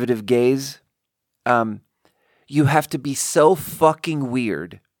conservative gaze, you have to be so fucking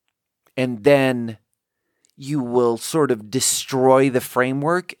weird, and then you will sort of destroy the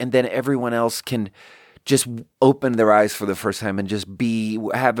framework, and then everyone else can just open their eyes for the first time and just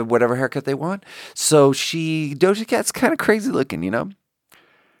have whatever haircut they want. So Doja Cat's kind of crazy looking, you know?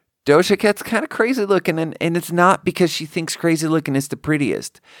 Doja Cat's kind of crazy looking, and it's not because she thinks crazy looking is the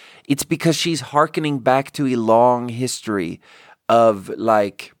prettiest. It's because she's hearkening back to a long history of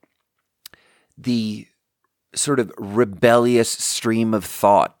like the sort of rebellious stream of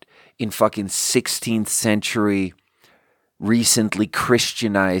thought in fucking 16th century, recently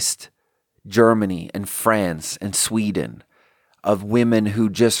Christianized Germany and France and Sweden, of women who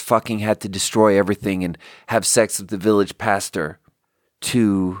just fucking had to destroy everything and have sex with the village pastor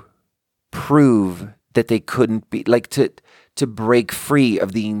to prove that they couldn't be, like, to break free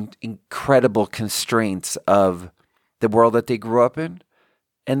of the incredible constraints of the world that they grew up in.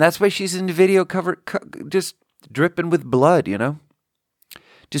 And that's why she's in the video just dripping with blood, you know?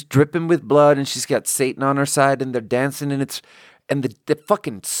 Just dripping with blood, and she's got Satan on her side, and they're dancing, and the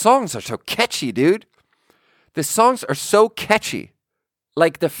fucking songs are so catchy, dude. The songs are so catchy.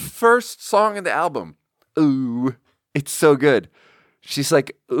 Like the first song in the album, ooh, it's so good. She's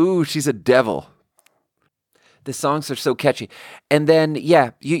like, ooh, she's a devil. The songs are so catchy. And then,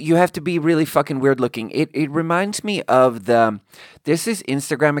 yeah, you have to be really fucking weird looking. It reminds me of there's this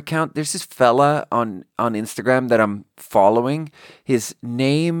Instagram account. There's this fella on Instagram that I'm following. His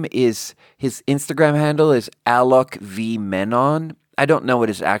Instagram handle is Alok V Menon. I don't know what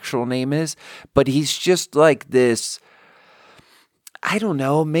his actual name is, but he's just like this, I don't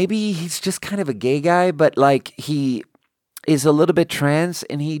know, maybe he's just kind of a gay guy, but like he is a little bit trans,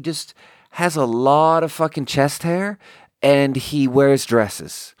 and he just has a lot of fucking chest hair, and he wears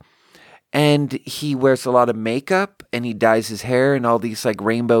dresses, and he wears a lot of makeup, and he dyes his hair in all these like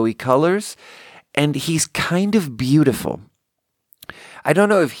rainbowy colors, and he's kind of beautiful. I don't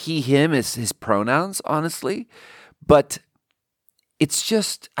know if he, him is his pronouns, honestly, but it's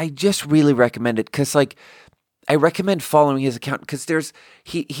just, I just really recommend it, because like, I recommend following his account, because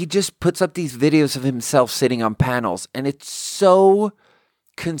he just puts up these videos of himself sitting on panels, and it's so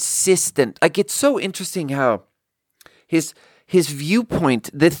consistent. Like, it's so interesting how his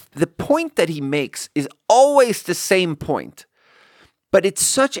viewpoint, the point that he makes is always the same point, but it's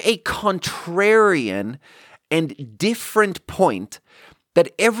such a contrarian and different point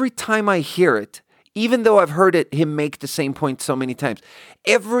that every time I hear it, even though I've heard him make the same point so many times,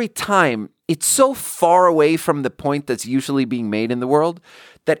 every time it's so far away from the point that's usually being made in the world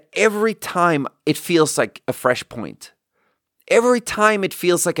that every time it feels like a fresh point. Every time it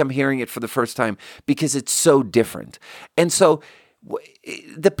feels like I'm hearing it for the first time because it's so different. And so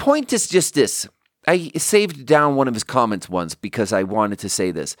the point is just this. I saved down one of his comments once because I wanted to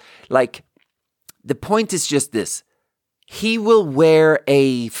say this. Like, the point is just this. He will wear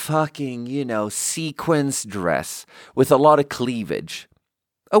a fucking, sequins dress with a lot of cleavage,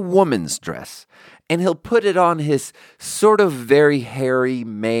 a woman's dress, and he'll put it on his sort of very hairy,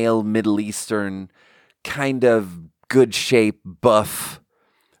 male, Middle Eastern, kind of good shape, buff,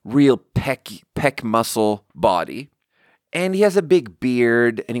 real pec muscle body. And he has a big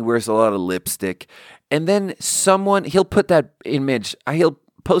beard, and he wears a lot of lipstick. And then he'll put that image, he'll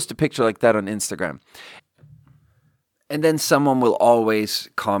post a picture like that on Instagram. And then someone will always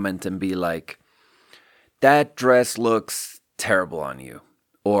comment and be like, that dress looks terrible on you.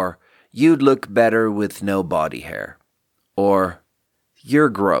 Or, you'd look better with no body hair. Or, you're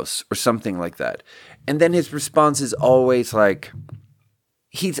gross. Or something like that. And then his response is always like,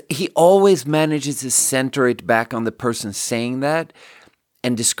 he always manages to center it back on the person saying that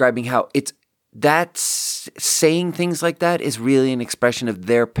and describing how saying things like that is really an expression of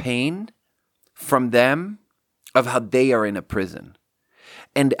their pain from them, of how they are in a prison,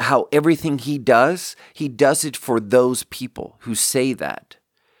 and how everything he does it for those people who say that.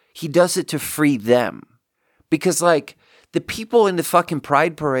 He does it to free them. Because, like, the people in the fucking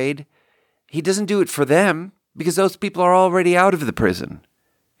Pride Parade, he doesn't do it for them because those people are already out of the prison,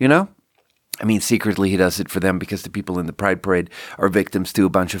 you know? I mean, secretly he does it for them because the people in the Pride Parade are victims to a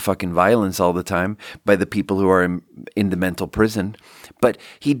bunch of fucking violence all the time by the people who are in the mental prison. But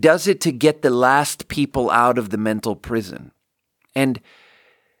he does it to get the last people out of the mental prison. And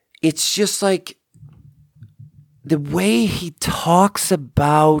it's just like the way he talks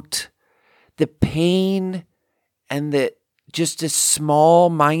about the pain and just the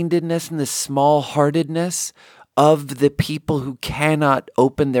small-mindedness and the small-heartedness of the people who cannot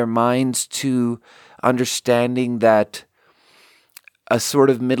open their minds to understanding that a sort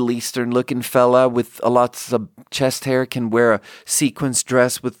of Middle Eastern looking fella with a lots of chest hair can wear a sequins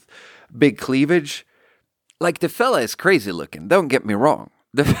dress with big cleavage. Like, the fella is crazy looking, don't get me wrong.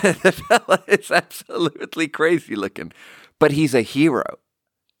 The fella is absolutely crazy looking, but he's a hero,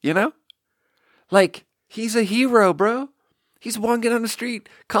 you know? Like, he's a hero, bro. He's walking on the street,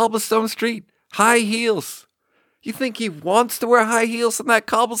 cobblestone street, high heels. You think he wants to wear high heels on that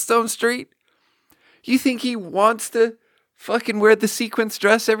cobblestone street? You think he wants to fucking wear the sequence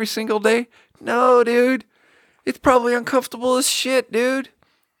dress every single day? No, dude. It's probably uncomfortable as shit, dude.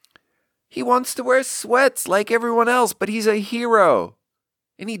 He wants to wear sweats like everyone else, but he's a hero.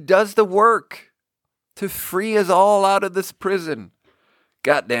 And he does the work to free us all out of this prison.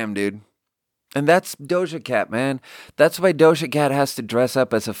 Goddamn, dude. And that's Doja Cat, man. That's why Doja Cat has to dress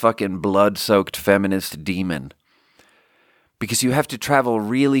up as a fucking blood-soaked feminist demon. Because you have to travel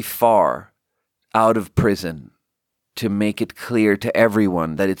really far out of prison to make it clear to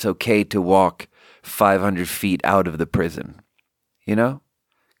everyone that it's okay to walk 500 feet out of the prison. You know?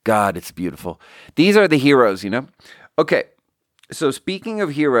 God, it's beautiful. These are the heroes, you know? Okay, so speaking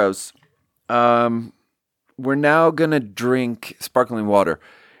of heroes, we're now going to drink sparkling water.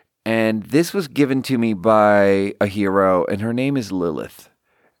 And this was given to me by a hero, and her name is Lilith.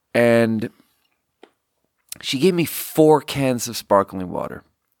 And she gave me 4 cans of sparkling water.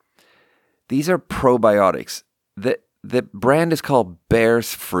 These are probiotics. The brand is called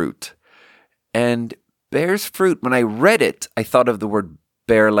Bear's Fruit. And Bear's Fruit, when I read it, I thought of the word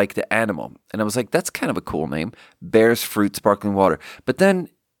bear like the animal. And I was like, that's kind of a cool name. Bear's Fruit sparkling water. But then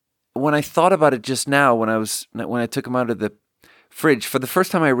when I thought about it just now, when I took them out of the fridge, for the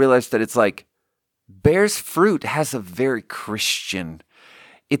first time I realized that it's like Bear's Fruit has a very Christian.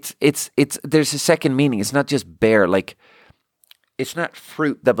 It's there's a second meaning. It's not just bear, like it's not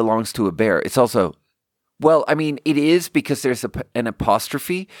fruit that belongs to a bear. It's also, well, I mean, it is because there's an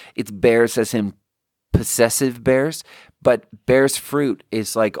apostrophe. It's bears as in possessive bears, but Bear's Fruit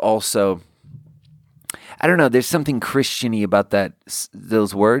is like also, I don't know, there's something Christian-y about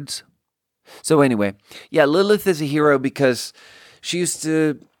those words. So anyway, yeah, Lilith is a hero because she's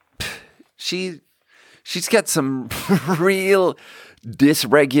got some real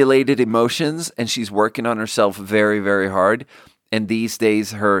dysregulated emotions, and she's working on herself very, very hard. And these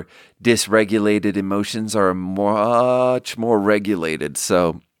days, her dysregulated emotions are much more regulated.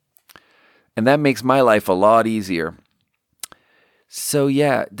 And that makes my life a lot easier. So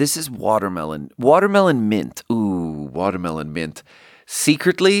yeah, this is watermelon. Watermelon mint. Ooh, watermelon mint.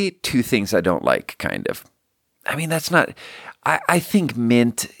 Secretly, 2 things I don't like, kind of. I mean, that's not... I think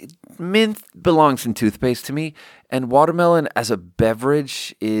mint belongs in toothpaste to me, and watermelon as a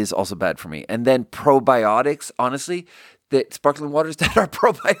beverage is also bad for me. And then probiotics, honestly, the sparkling waters that are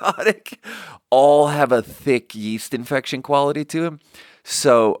probiotic all have a thick yeast infection quality to them.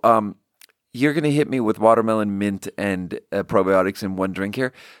 So you're going to hit me with watermelon, mint, and probiotics in one drink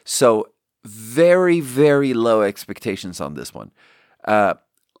here. So very, very low expectations on this one.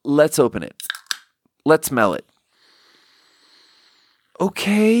 Let's open it. Let's smell it.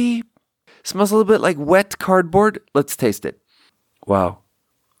 Okay. Smells a little bit like wet cardboard. Let's taste it. Wow.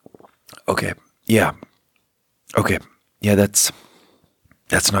 Okay. Yeah. Okay. Yeah, that's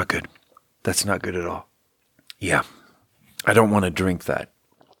not good. That's not good at all. Yeah. I don't want to drink that.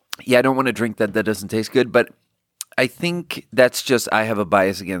 Yeah, I don't want to drink that. That doesn't taste good. But I think that's just I have a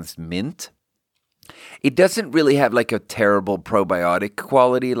bias against mint. It doesn't really have like a terrible probiotic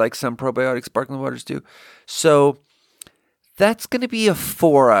quality like some probiotic sparkling waters do. So that's going to be a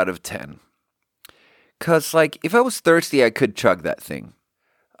 4 out of 10. Because like if I was thirsty, I could chug that thing.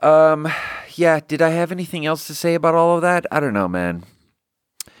 Yeah, did I have anything else to say about all of that? I don't know, man.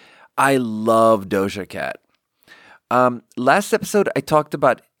 I love Doja Cat. Last episode I talked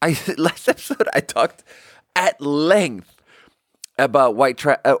at length about white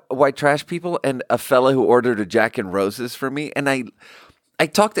trash people and a fella who ordered a Jack and Roses for me. And I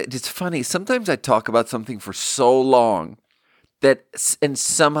talked, it's funny, sometimes I talk about something for so long and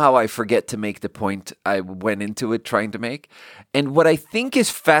somehow I forget to make the point I went into it trying to make. And what I think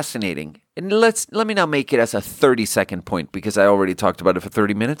is fascinating, and let me now make it as a 30-second point because I already talked about it for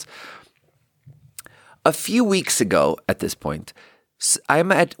 30 minutes. A few weeks ago at this point,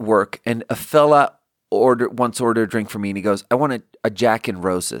 I'm at work and a fella once ordered a drink for me and he goes, I want a Jack and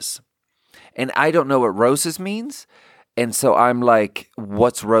Roses. And I don't know what roses means. And so I'm like,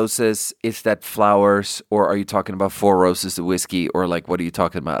 what's roses? Is that flowers? Or are you talking about 4 Roses of whiskey? Or like, what are you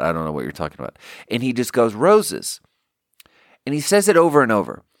talking about? I don't know what you're talking about. And he just goes, roses. And he says it over and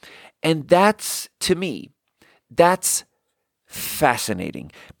over. And that's, to me, that's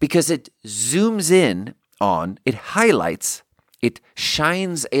fascinating because it zooms in on, it highlights, it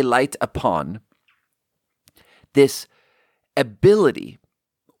shines a light upon this ability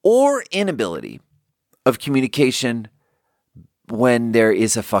or inability of communication when there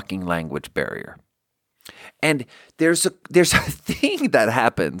is a fucking language barrier. And there's a thing that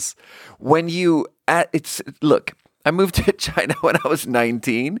happens when look, I moved to China when I was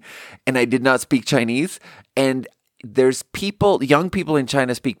 19 and I did not speak Chinese. And there's young people in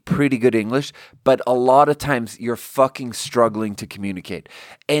China speak pretty good English, but a lot of times you're fucking struggling to communicate.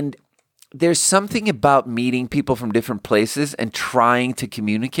 And there's something about meeting people from different places and trying to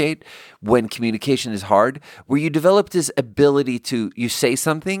communicate when communication is hard, where you develop this ability you say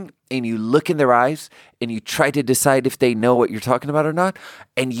something and you look in their eyes and you try to decide if they know what you're talking about or not.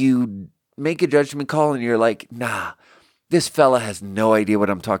 And you make a judgment call and you're like, nah, this fella has no idea what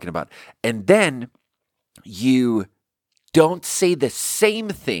I'm talking about. And then you don't say the same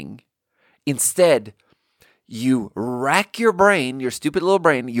thing. Instead, you rack your brain, your stupid little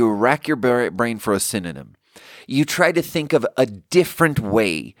brain, you rack your brain for a synonym. You try to think of a different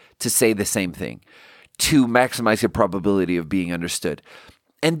way to say the same thing to maximize your probability of being understood.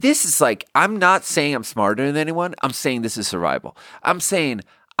 And this is like, I'm not saying I'm smarter than anyone. I'm saying this is survival. I'm saying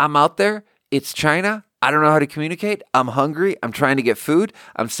I'm out there. It's China. I don't know how to communicate. I'm hungry. I'm trying to get food.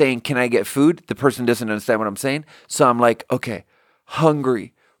 I'm saying, can I get food? The person doesn't understand what I'm saying. So I'm like, okay,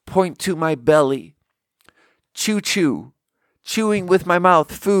 hungry. Point to my belly. Chew. Chewing with my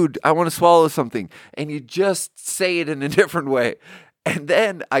mouth. Food. I want to swallow something. And you just say it in a different way. And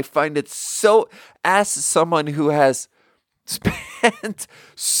then I find it so, as someone who has spent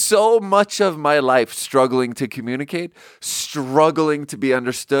so much of my life struggling to communicate, struggling to be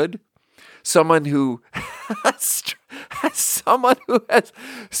understood, someone who has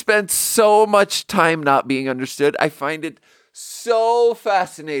spent so much time not being understood, I find it so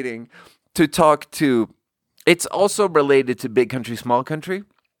fascinating to talk to. It's also related to big country, small country.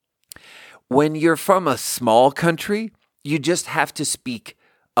 When you're from a small country, you just have to speak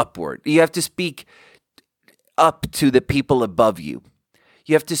upward. You have to speak up to the people above you.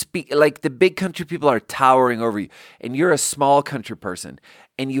 You have to speak, like the big country people are towering over you, and you're a small country person,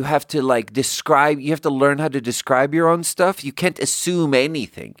 and you have to you have to learn how to describe your own stuff. You can't assume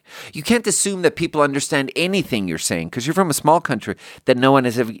anything. You can't assume that people understand anything you're saying because you're from a small country that no one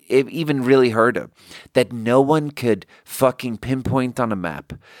has even really heard of, that no one could fucking pinpoint on a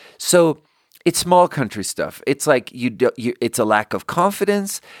map. So it's small country stuff. It's like it's a lack of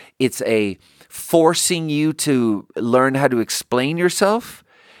confidence. It's a forcing you to learn how to explain yourself.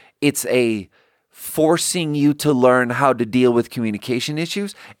 It's a forcing you to learn how to deal with communication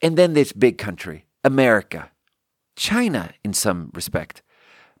issues. And then there's big country, America, China in some respect.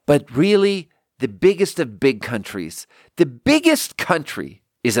 But really, the biggest of big countries, the biggest country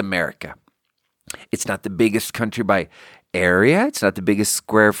is America. It's not the biggest country by area. It's not the biggest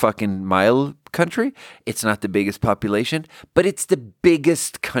square fucking mile country. It's not the biggest population, but it's the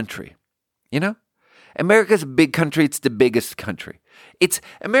biggest country. You know? America's a big country. It's the biggest country.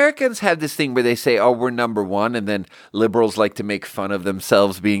 Americans have this thing where they say, oh, we're number one. And then liberals like to make fun of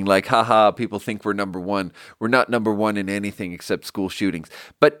themselves being like, haha, people think we're number one. We're not number one in anything except school shootings.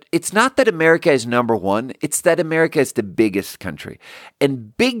 But it's not that America is number one. It's that America is the biggest country.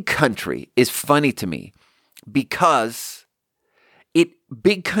 And big country is funny to me because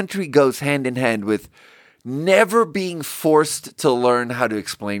big country goes hand in hand with never being forced to learn how to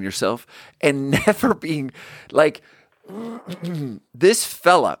explain yourself and never being like this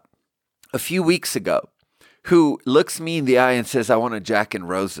fella a few weeks ago who looks me in the eye and says, I want a Jack and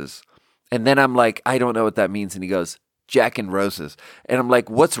Roses. And then I'm like, I don't know what that means. And he goes, Jack and Roses. And I'm like,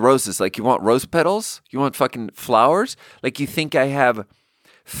 what's roses? Like, you want rose petals? You want fucking flowers? Like, you think I have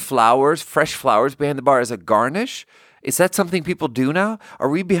flowers, fresh flowers behind the bar as a garnish? Is that something people do now? Are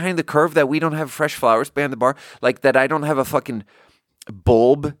we behind the curve that we don't have fresh flowers behind the bar? Like that I don't have a fucking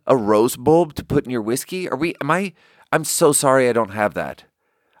bulb, a rose bulb to put in your whiskey? I'm so sorry I don't have that.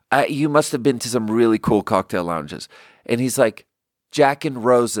 You must have been to some really cool cocktail lounges. And he's like, Jack and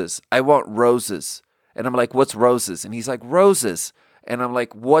Roses. I want roses. And I'm like, what's roses? And he's like, roses. And I'm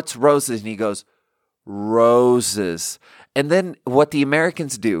like, what's roses? And he goes, roses. And then what the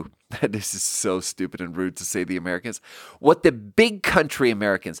Americans do, this is so stupid and rude to say the Americans. What the big country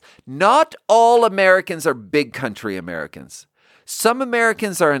Americans, not all Americans are big country Americans. Some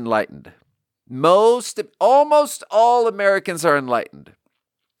Americans are enlightened. Almost all Americans are enlightened.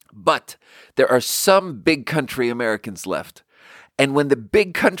 But there are some big country Americans left. And when the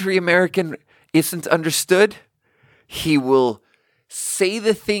big country American isn't understood, he will say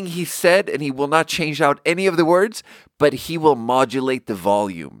the thing he said and he will not change out any of the words, but he will modulate the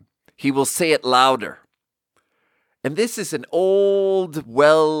volume. He will say it louder. And this is an old,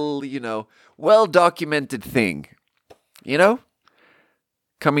 well-documented thing. You know?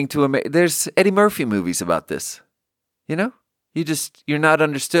 Coming to there's Eddie Murphy movies about this. You know? You're not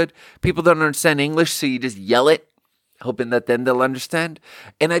understood. People don't understand English, so you just yell it. hoping that then they'll understand.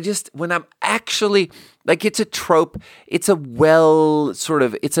 And when I'm actually, like, it's a trope, it's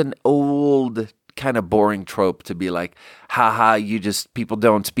it's an old kind of boring trope to be like, haha, people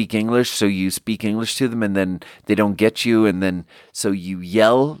don't speak English, so you speak English to them and then they don't get you, and then so you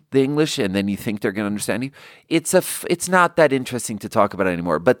yell the English and then you think they're going to understand you. It's not that interesting to talk about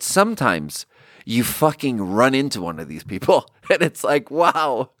anymore. But sometimes you fucking run into one of these people and it's like,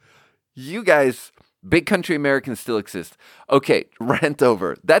 wow, you guys, big country Americans still exist. Okay, rant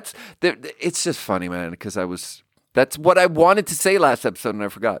over. It's just funny, man, because that's what I wanted to say last episode and I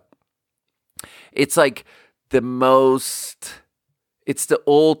forgot. It's like it's the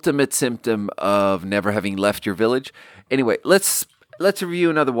ultimate symptom of never having left your village. Anyway, let's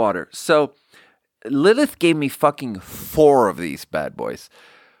review another water. So Lilith gave me fucking 4 of these bad boys.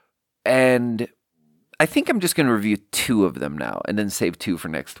 And I think I'm just going to review 2 of them now and then save 2 for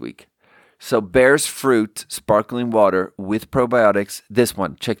next week. So Bear's Fruit sparkling water with probiotics. This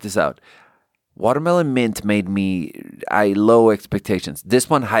one, check this out. Watermelon mint made me low expectations. This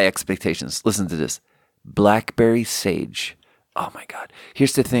one, high expectations. Listen to this. Blackberry sage. Oh my God.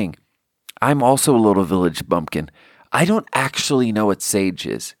 Here's the thing. I'm also a little village bumpkin. I don't actually know what sage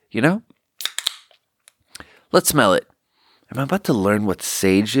is, you know? Let's smell it. Am I about to learn what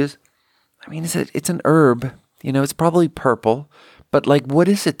sage is? I mean, it's an herb. You know, it's probably purple. But like, what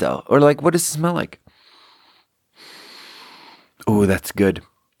is it though? Or like, what does it smell like? Oh, that's good.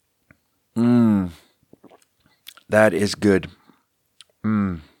 That is good.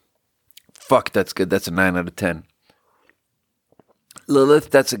 Fuck, that's good. That's a 9 out of 10. Lilith,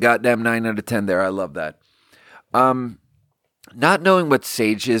 that's a goddamn 9 out of 10 there. I love that. Not knowing what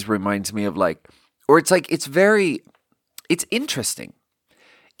sage is reminds me of it's interesting.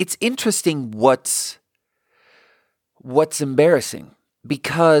 It's interesting what's embarrassing,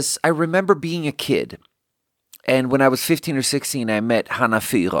 because I remember being a kid, and when I was 15 or 16, I met Hannah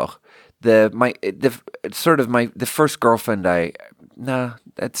Führer, the first girlfriend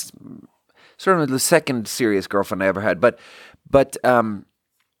that's sort of the second serious girlfriend I ever had, but the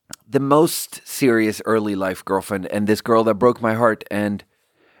most serious early life girlfriend, and this girl that broke my heart, and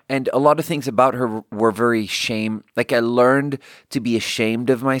a lot of things about her were very like I learned to be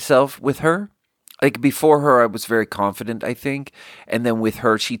ashamed of myself with her. Like before her, I was very confident, I think. And then with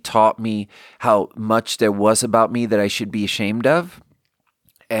her, she taught me how much there was about me that I should be ashamed of.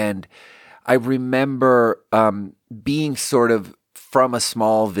 And I remember being sort of from a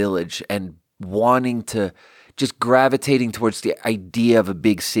small village and wanting to, just gravitating towards the idea of a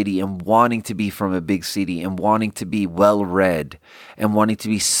big city and wanting to be from a big city and wanting to be well-read and wanting to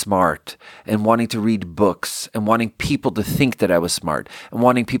be smart and wanting to read books and wanting people to think that I was smart and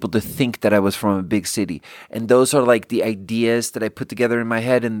wanting people to think that I was from a big city. And those are like the ideas that I put together in my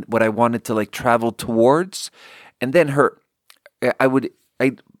head and what I wanted to like travel towards. And then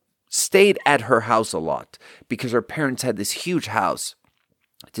I stayed at her house a lot because her parents had this huge house,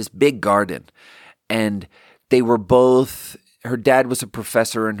 this big garden, and they were both, her dad was a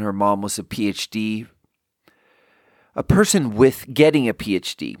professor and her mom was a PhD, a person with getting a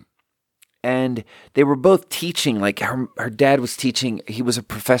PhD. And they were both teaching, like her dad was teaching, he was a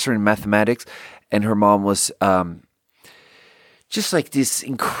professor in mathematics, and her mom was just like this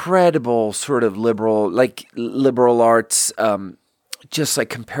incredible sort of liberal arts, just like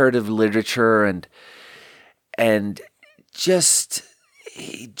comparative literature and just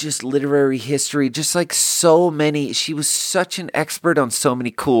literary history, just like so many. She was such an expert on so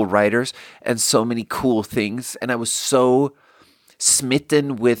many cool writers and so many cool things. And I was so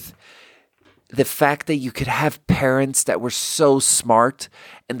smitten with the fact that you could have parents that were so smart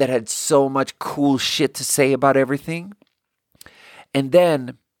and that had so much cool shit to say about everything. And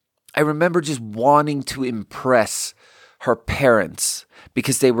then I remember just wanting to impress her parents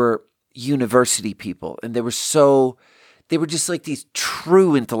because they were university people and they were just like these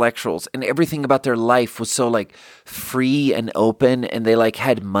true intellectuals, and everything about their life was so like free and open, and they like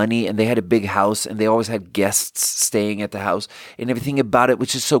had money and they had a big house and they always had guests staying at the house, and everything about it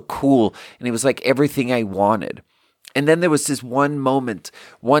was just so cool. And it was like everything I wanted. And then there was this one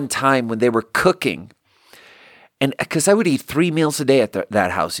time when they were cooking, and because I would eat 3 meals a day at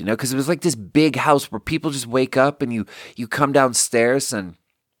that house, you know, because it was like this big house where people just wake up and you come downstairs and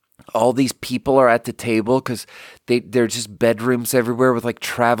all these people are at the table because they're just bedrooms everywhere with like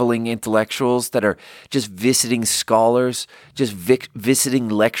traveling intellectuals that are just visiting scholars, just visiting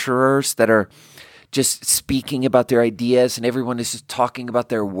lecturers that are just speaking about their ideas, and everyone is just talking about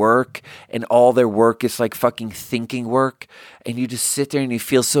their work, and all their work is like fucking thinking work, and you just sit there and you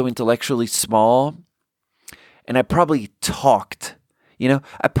feel so intellectually small. And I probably talked, You know,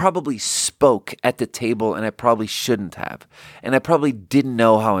 I probably spoke at the table and I probably shouldn't have. And I probably didn't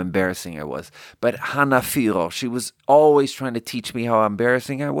know how embarrassing I was. But Hanna Firo, she was always trying to teach me how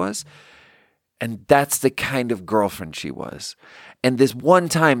embarrassing I was. And that's the kind of girlfriend she was. And this one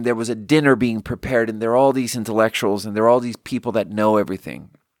time there was a dinner being prepared and there are all these intellectuals and there are all these people that know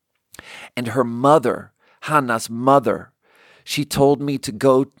everything. And her mother, Hanna's mother, she told me to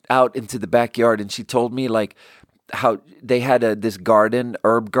go out into the backyard and she told me like how they had this garden,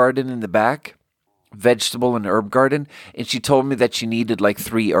 herb garden in the back, vegetable and herb garden. And she told me that she needed like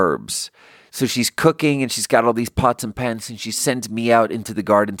 3 herbs. So she's cooking and she's got all these pots and pans and she sends me out into the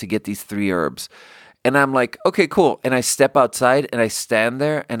garden to get these 3 herbs. And I'm like, okay, cool. And I step outside and I stand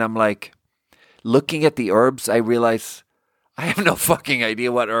there and I'm like, looking at the herbs, I realize I have no fucking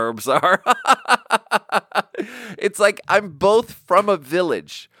idea what herbs are. It's like I'm both from a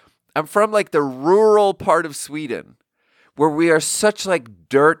village. I'm from like the rural part of Sweden where we are such like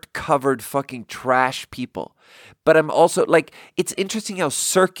dirt-covered fucking trash people. But I'm also like, it's interesting how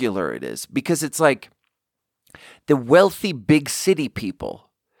circular it is because it's like the wealthy big city people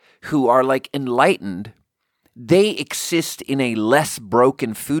who are like enlightened, they exist in a less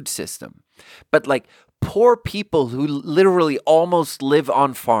broken food system. But like poor people who literally almost live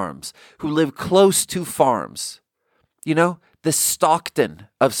on farms, who live close to farms, you know, the Stockton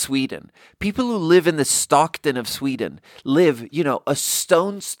of Sweden. People who live in the Stockton of Sweden live, you know, a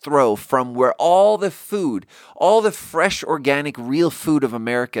stone's throw from where all the food, all the fresh, organic, real food of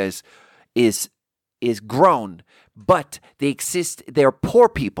America is grown. But they exist, they're poor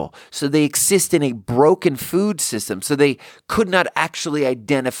people, so they exist in a broken food system. So they could not actually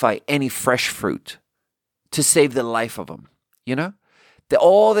identify any fresh fruit to save the life of them, you know?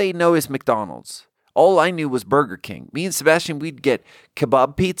 All they know is McDonald's. All I knew was Burger King. Me and Sebastian, we'd get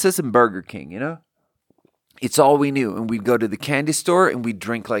kebab pizzas and Burger King, you know? It's all we knew. And we'd go to the candy store and we'd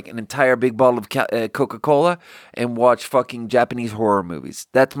drink like an entire big bottle of Coca-Cola and watch fucking Japanese horror movies.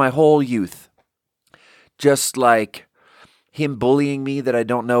 That's my whole youth. Just like him bullying me that I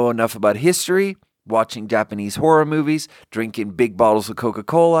don't know enough about history, watching Japanese horror movies, drinking big bottles of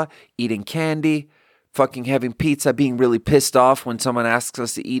Coca-Cola, eating candy, fucking having pizza, being really pissed off when someone asks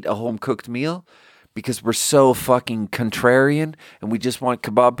us to eat a home-cooked meal because we're so fucking contrarian and we just want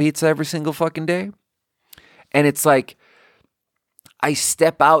kebab pizza every single fucking day. And it's like, I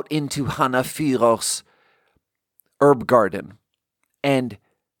step out into Hanna Firo's herb garden and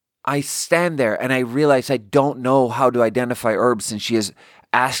I stand there and I realize I don't know how to identify herbs and she has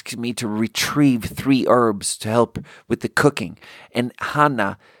asked me to retrieve 3 herbs to help with the cooking. And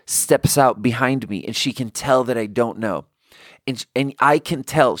Hanna steps out behind me and she can tell that I don't know. And I can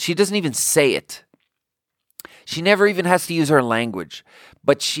tell. She doesn't even say it. She never even has to use her language.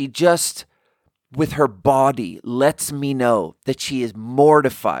 But she just, with her body, lets me know that she is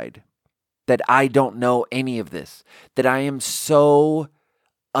mortified that I don't know any of this. That I am so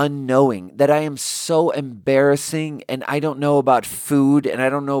unknowing, that I am so embarrassing and I don't know about food and I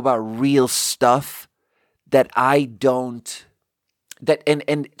don't know about real stuff that I don't, that,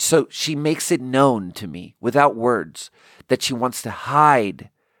 and so she makes it known to me without words that she wants to hide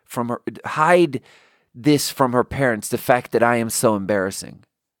this from her parents, the fact that I am so embarrassing.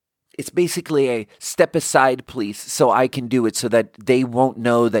 It's basically a step aside, please, so I can do it so that they won't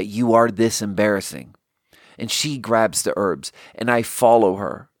know that you are this embarrassing. And she grabs the herbs and I follow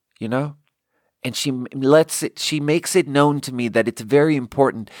her, you know? And she makes it known to me that it's very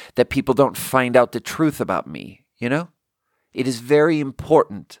important that people don't find out the truth about me, you know? It is very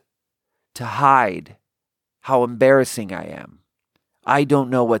important to hide how embarrassing I am. I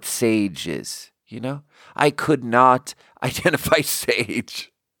don't know what sage is, you know? I could not identify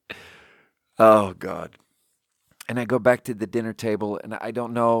sage. Oh, God. And I go back to the dinner table and I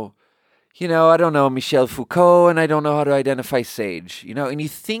don't know, I don't know Michel Foucault and I don't know how to identify sage, and you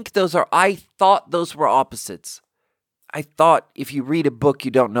think I thought those were opposites. I thought if you read a book, you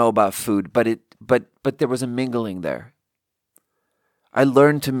don't know about food, but there was a mingling there. I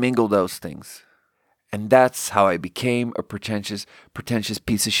learned to mingle those things. And that's how I became a pretentious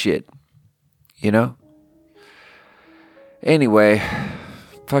piece of shit. Anyway,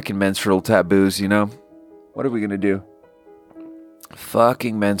 fucking menstrual taboos, What are we gonna do?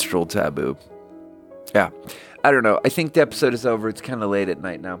 Fucking menstrual taboo. Yeah, I don't know. I think the episode is over. It's kind of late at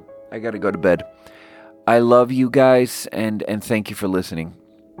night now. I gotta go to bed. I love you guys, and thank you for listening.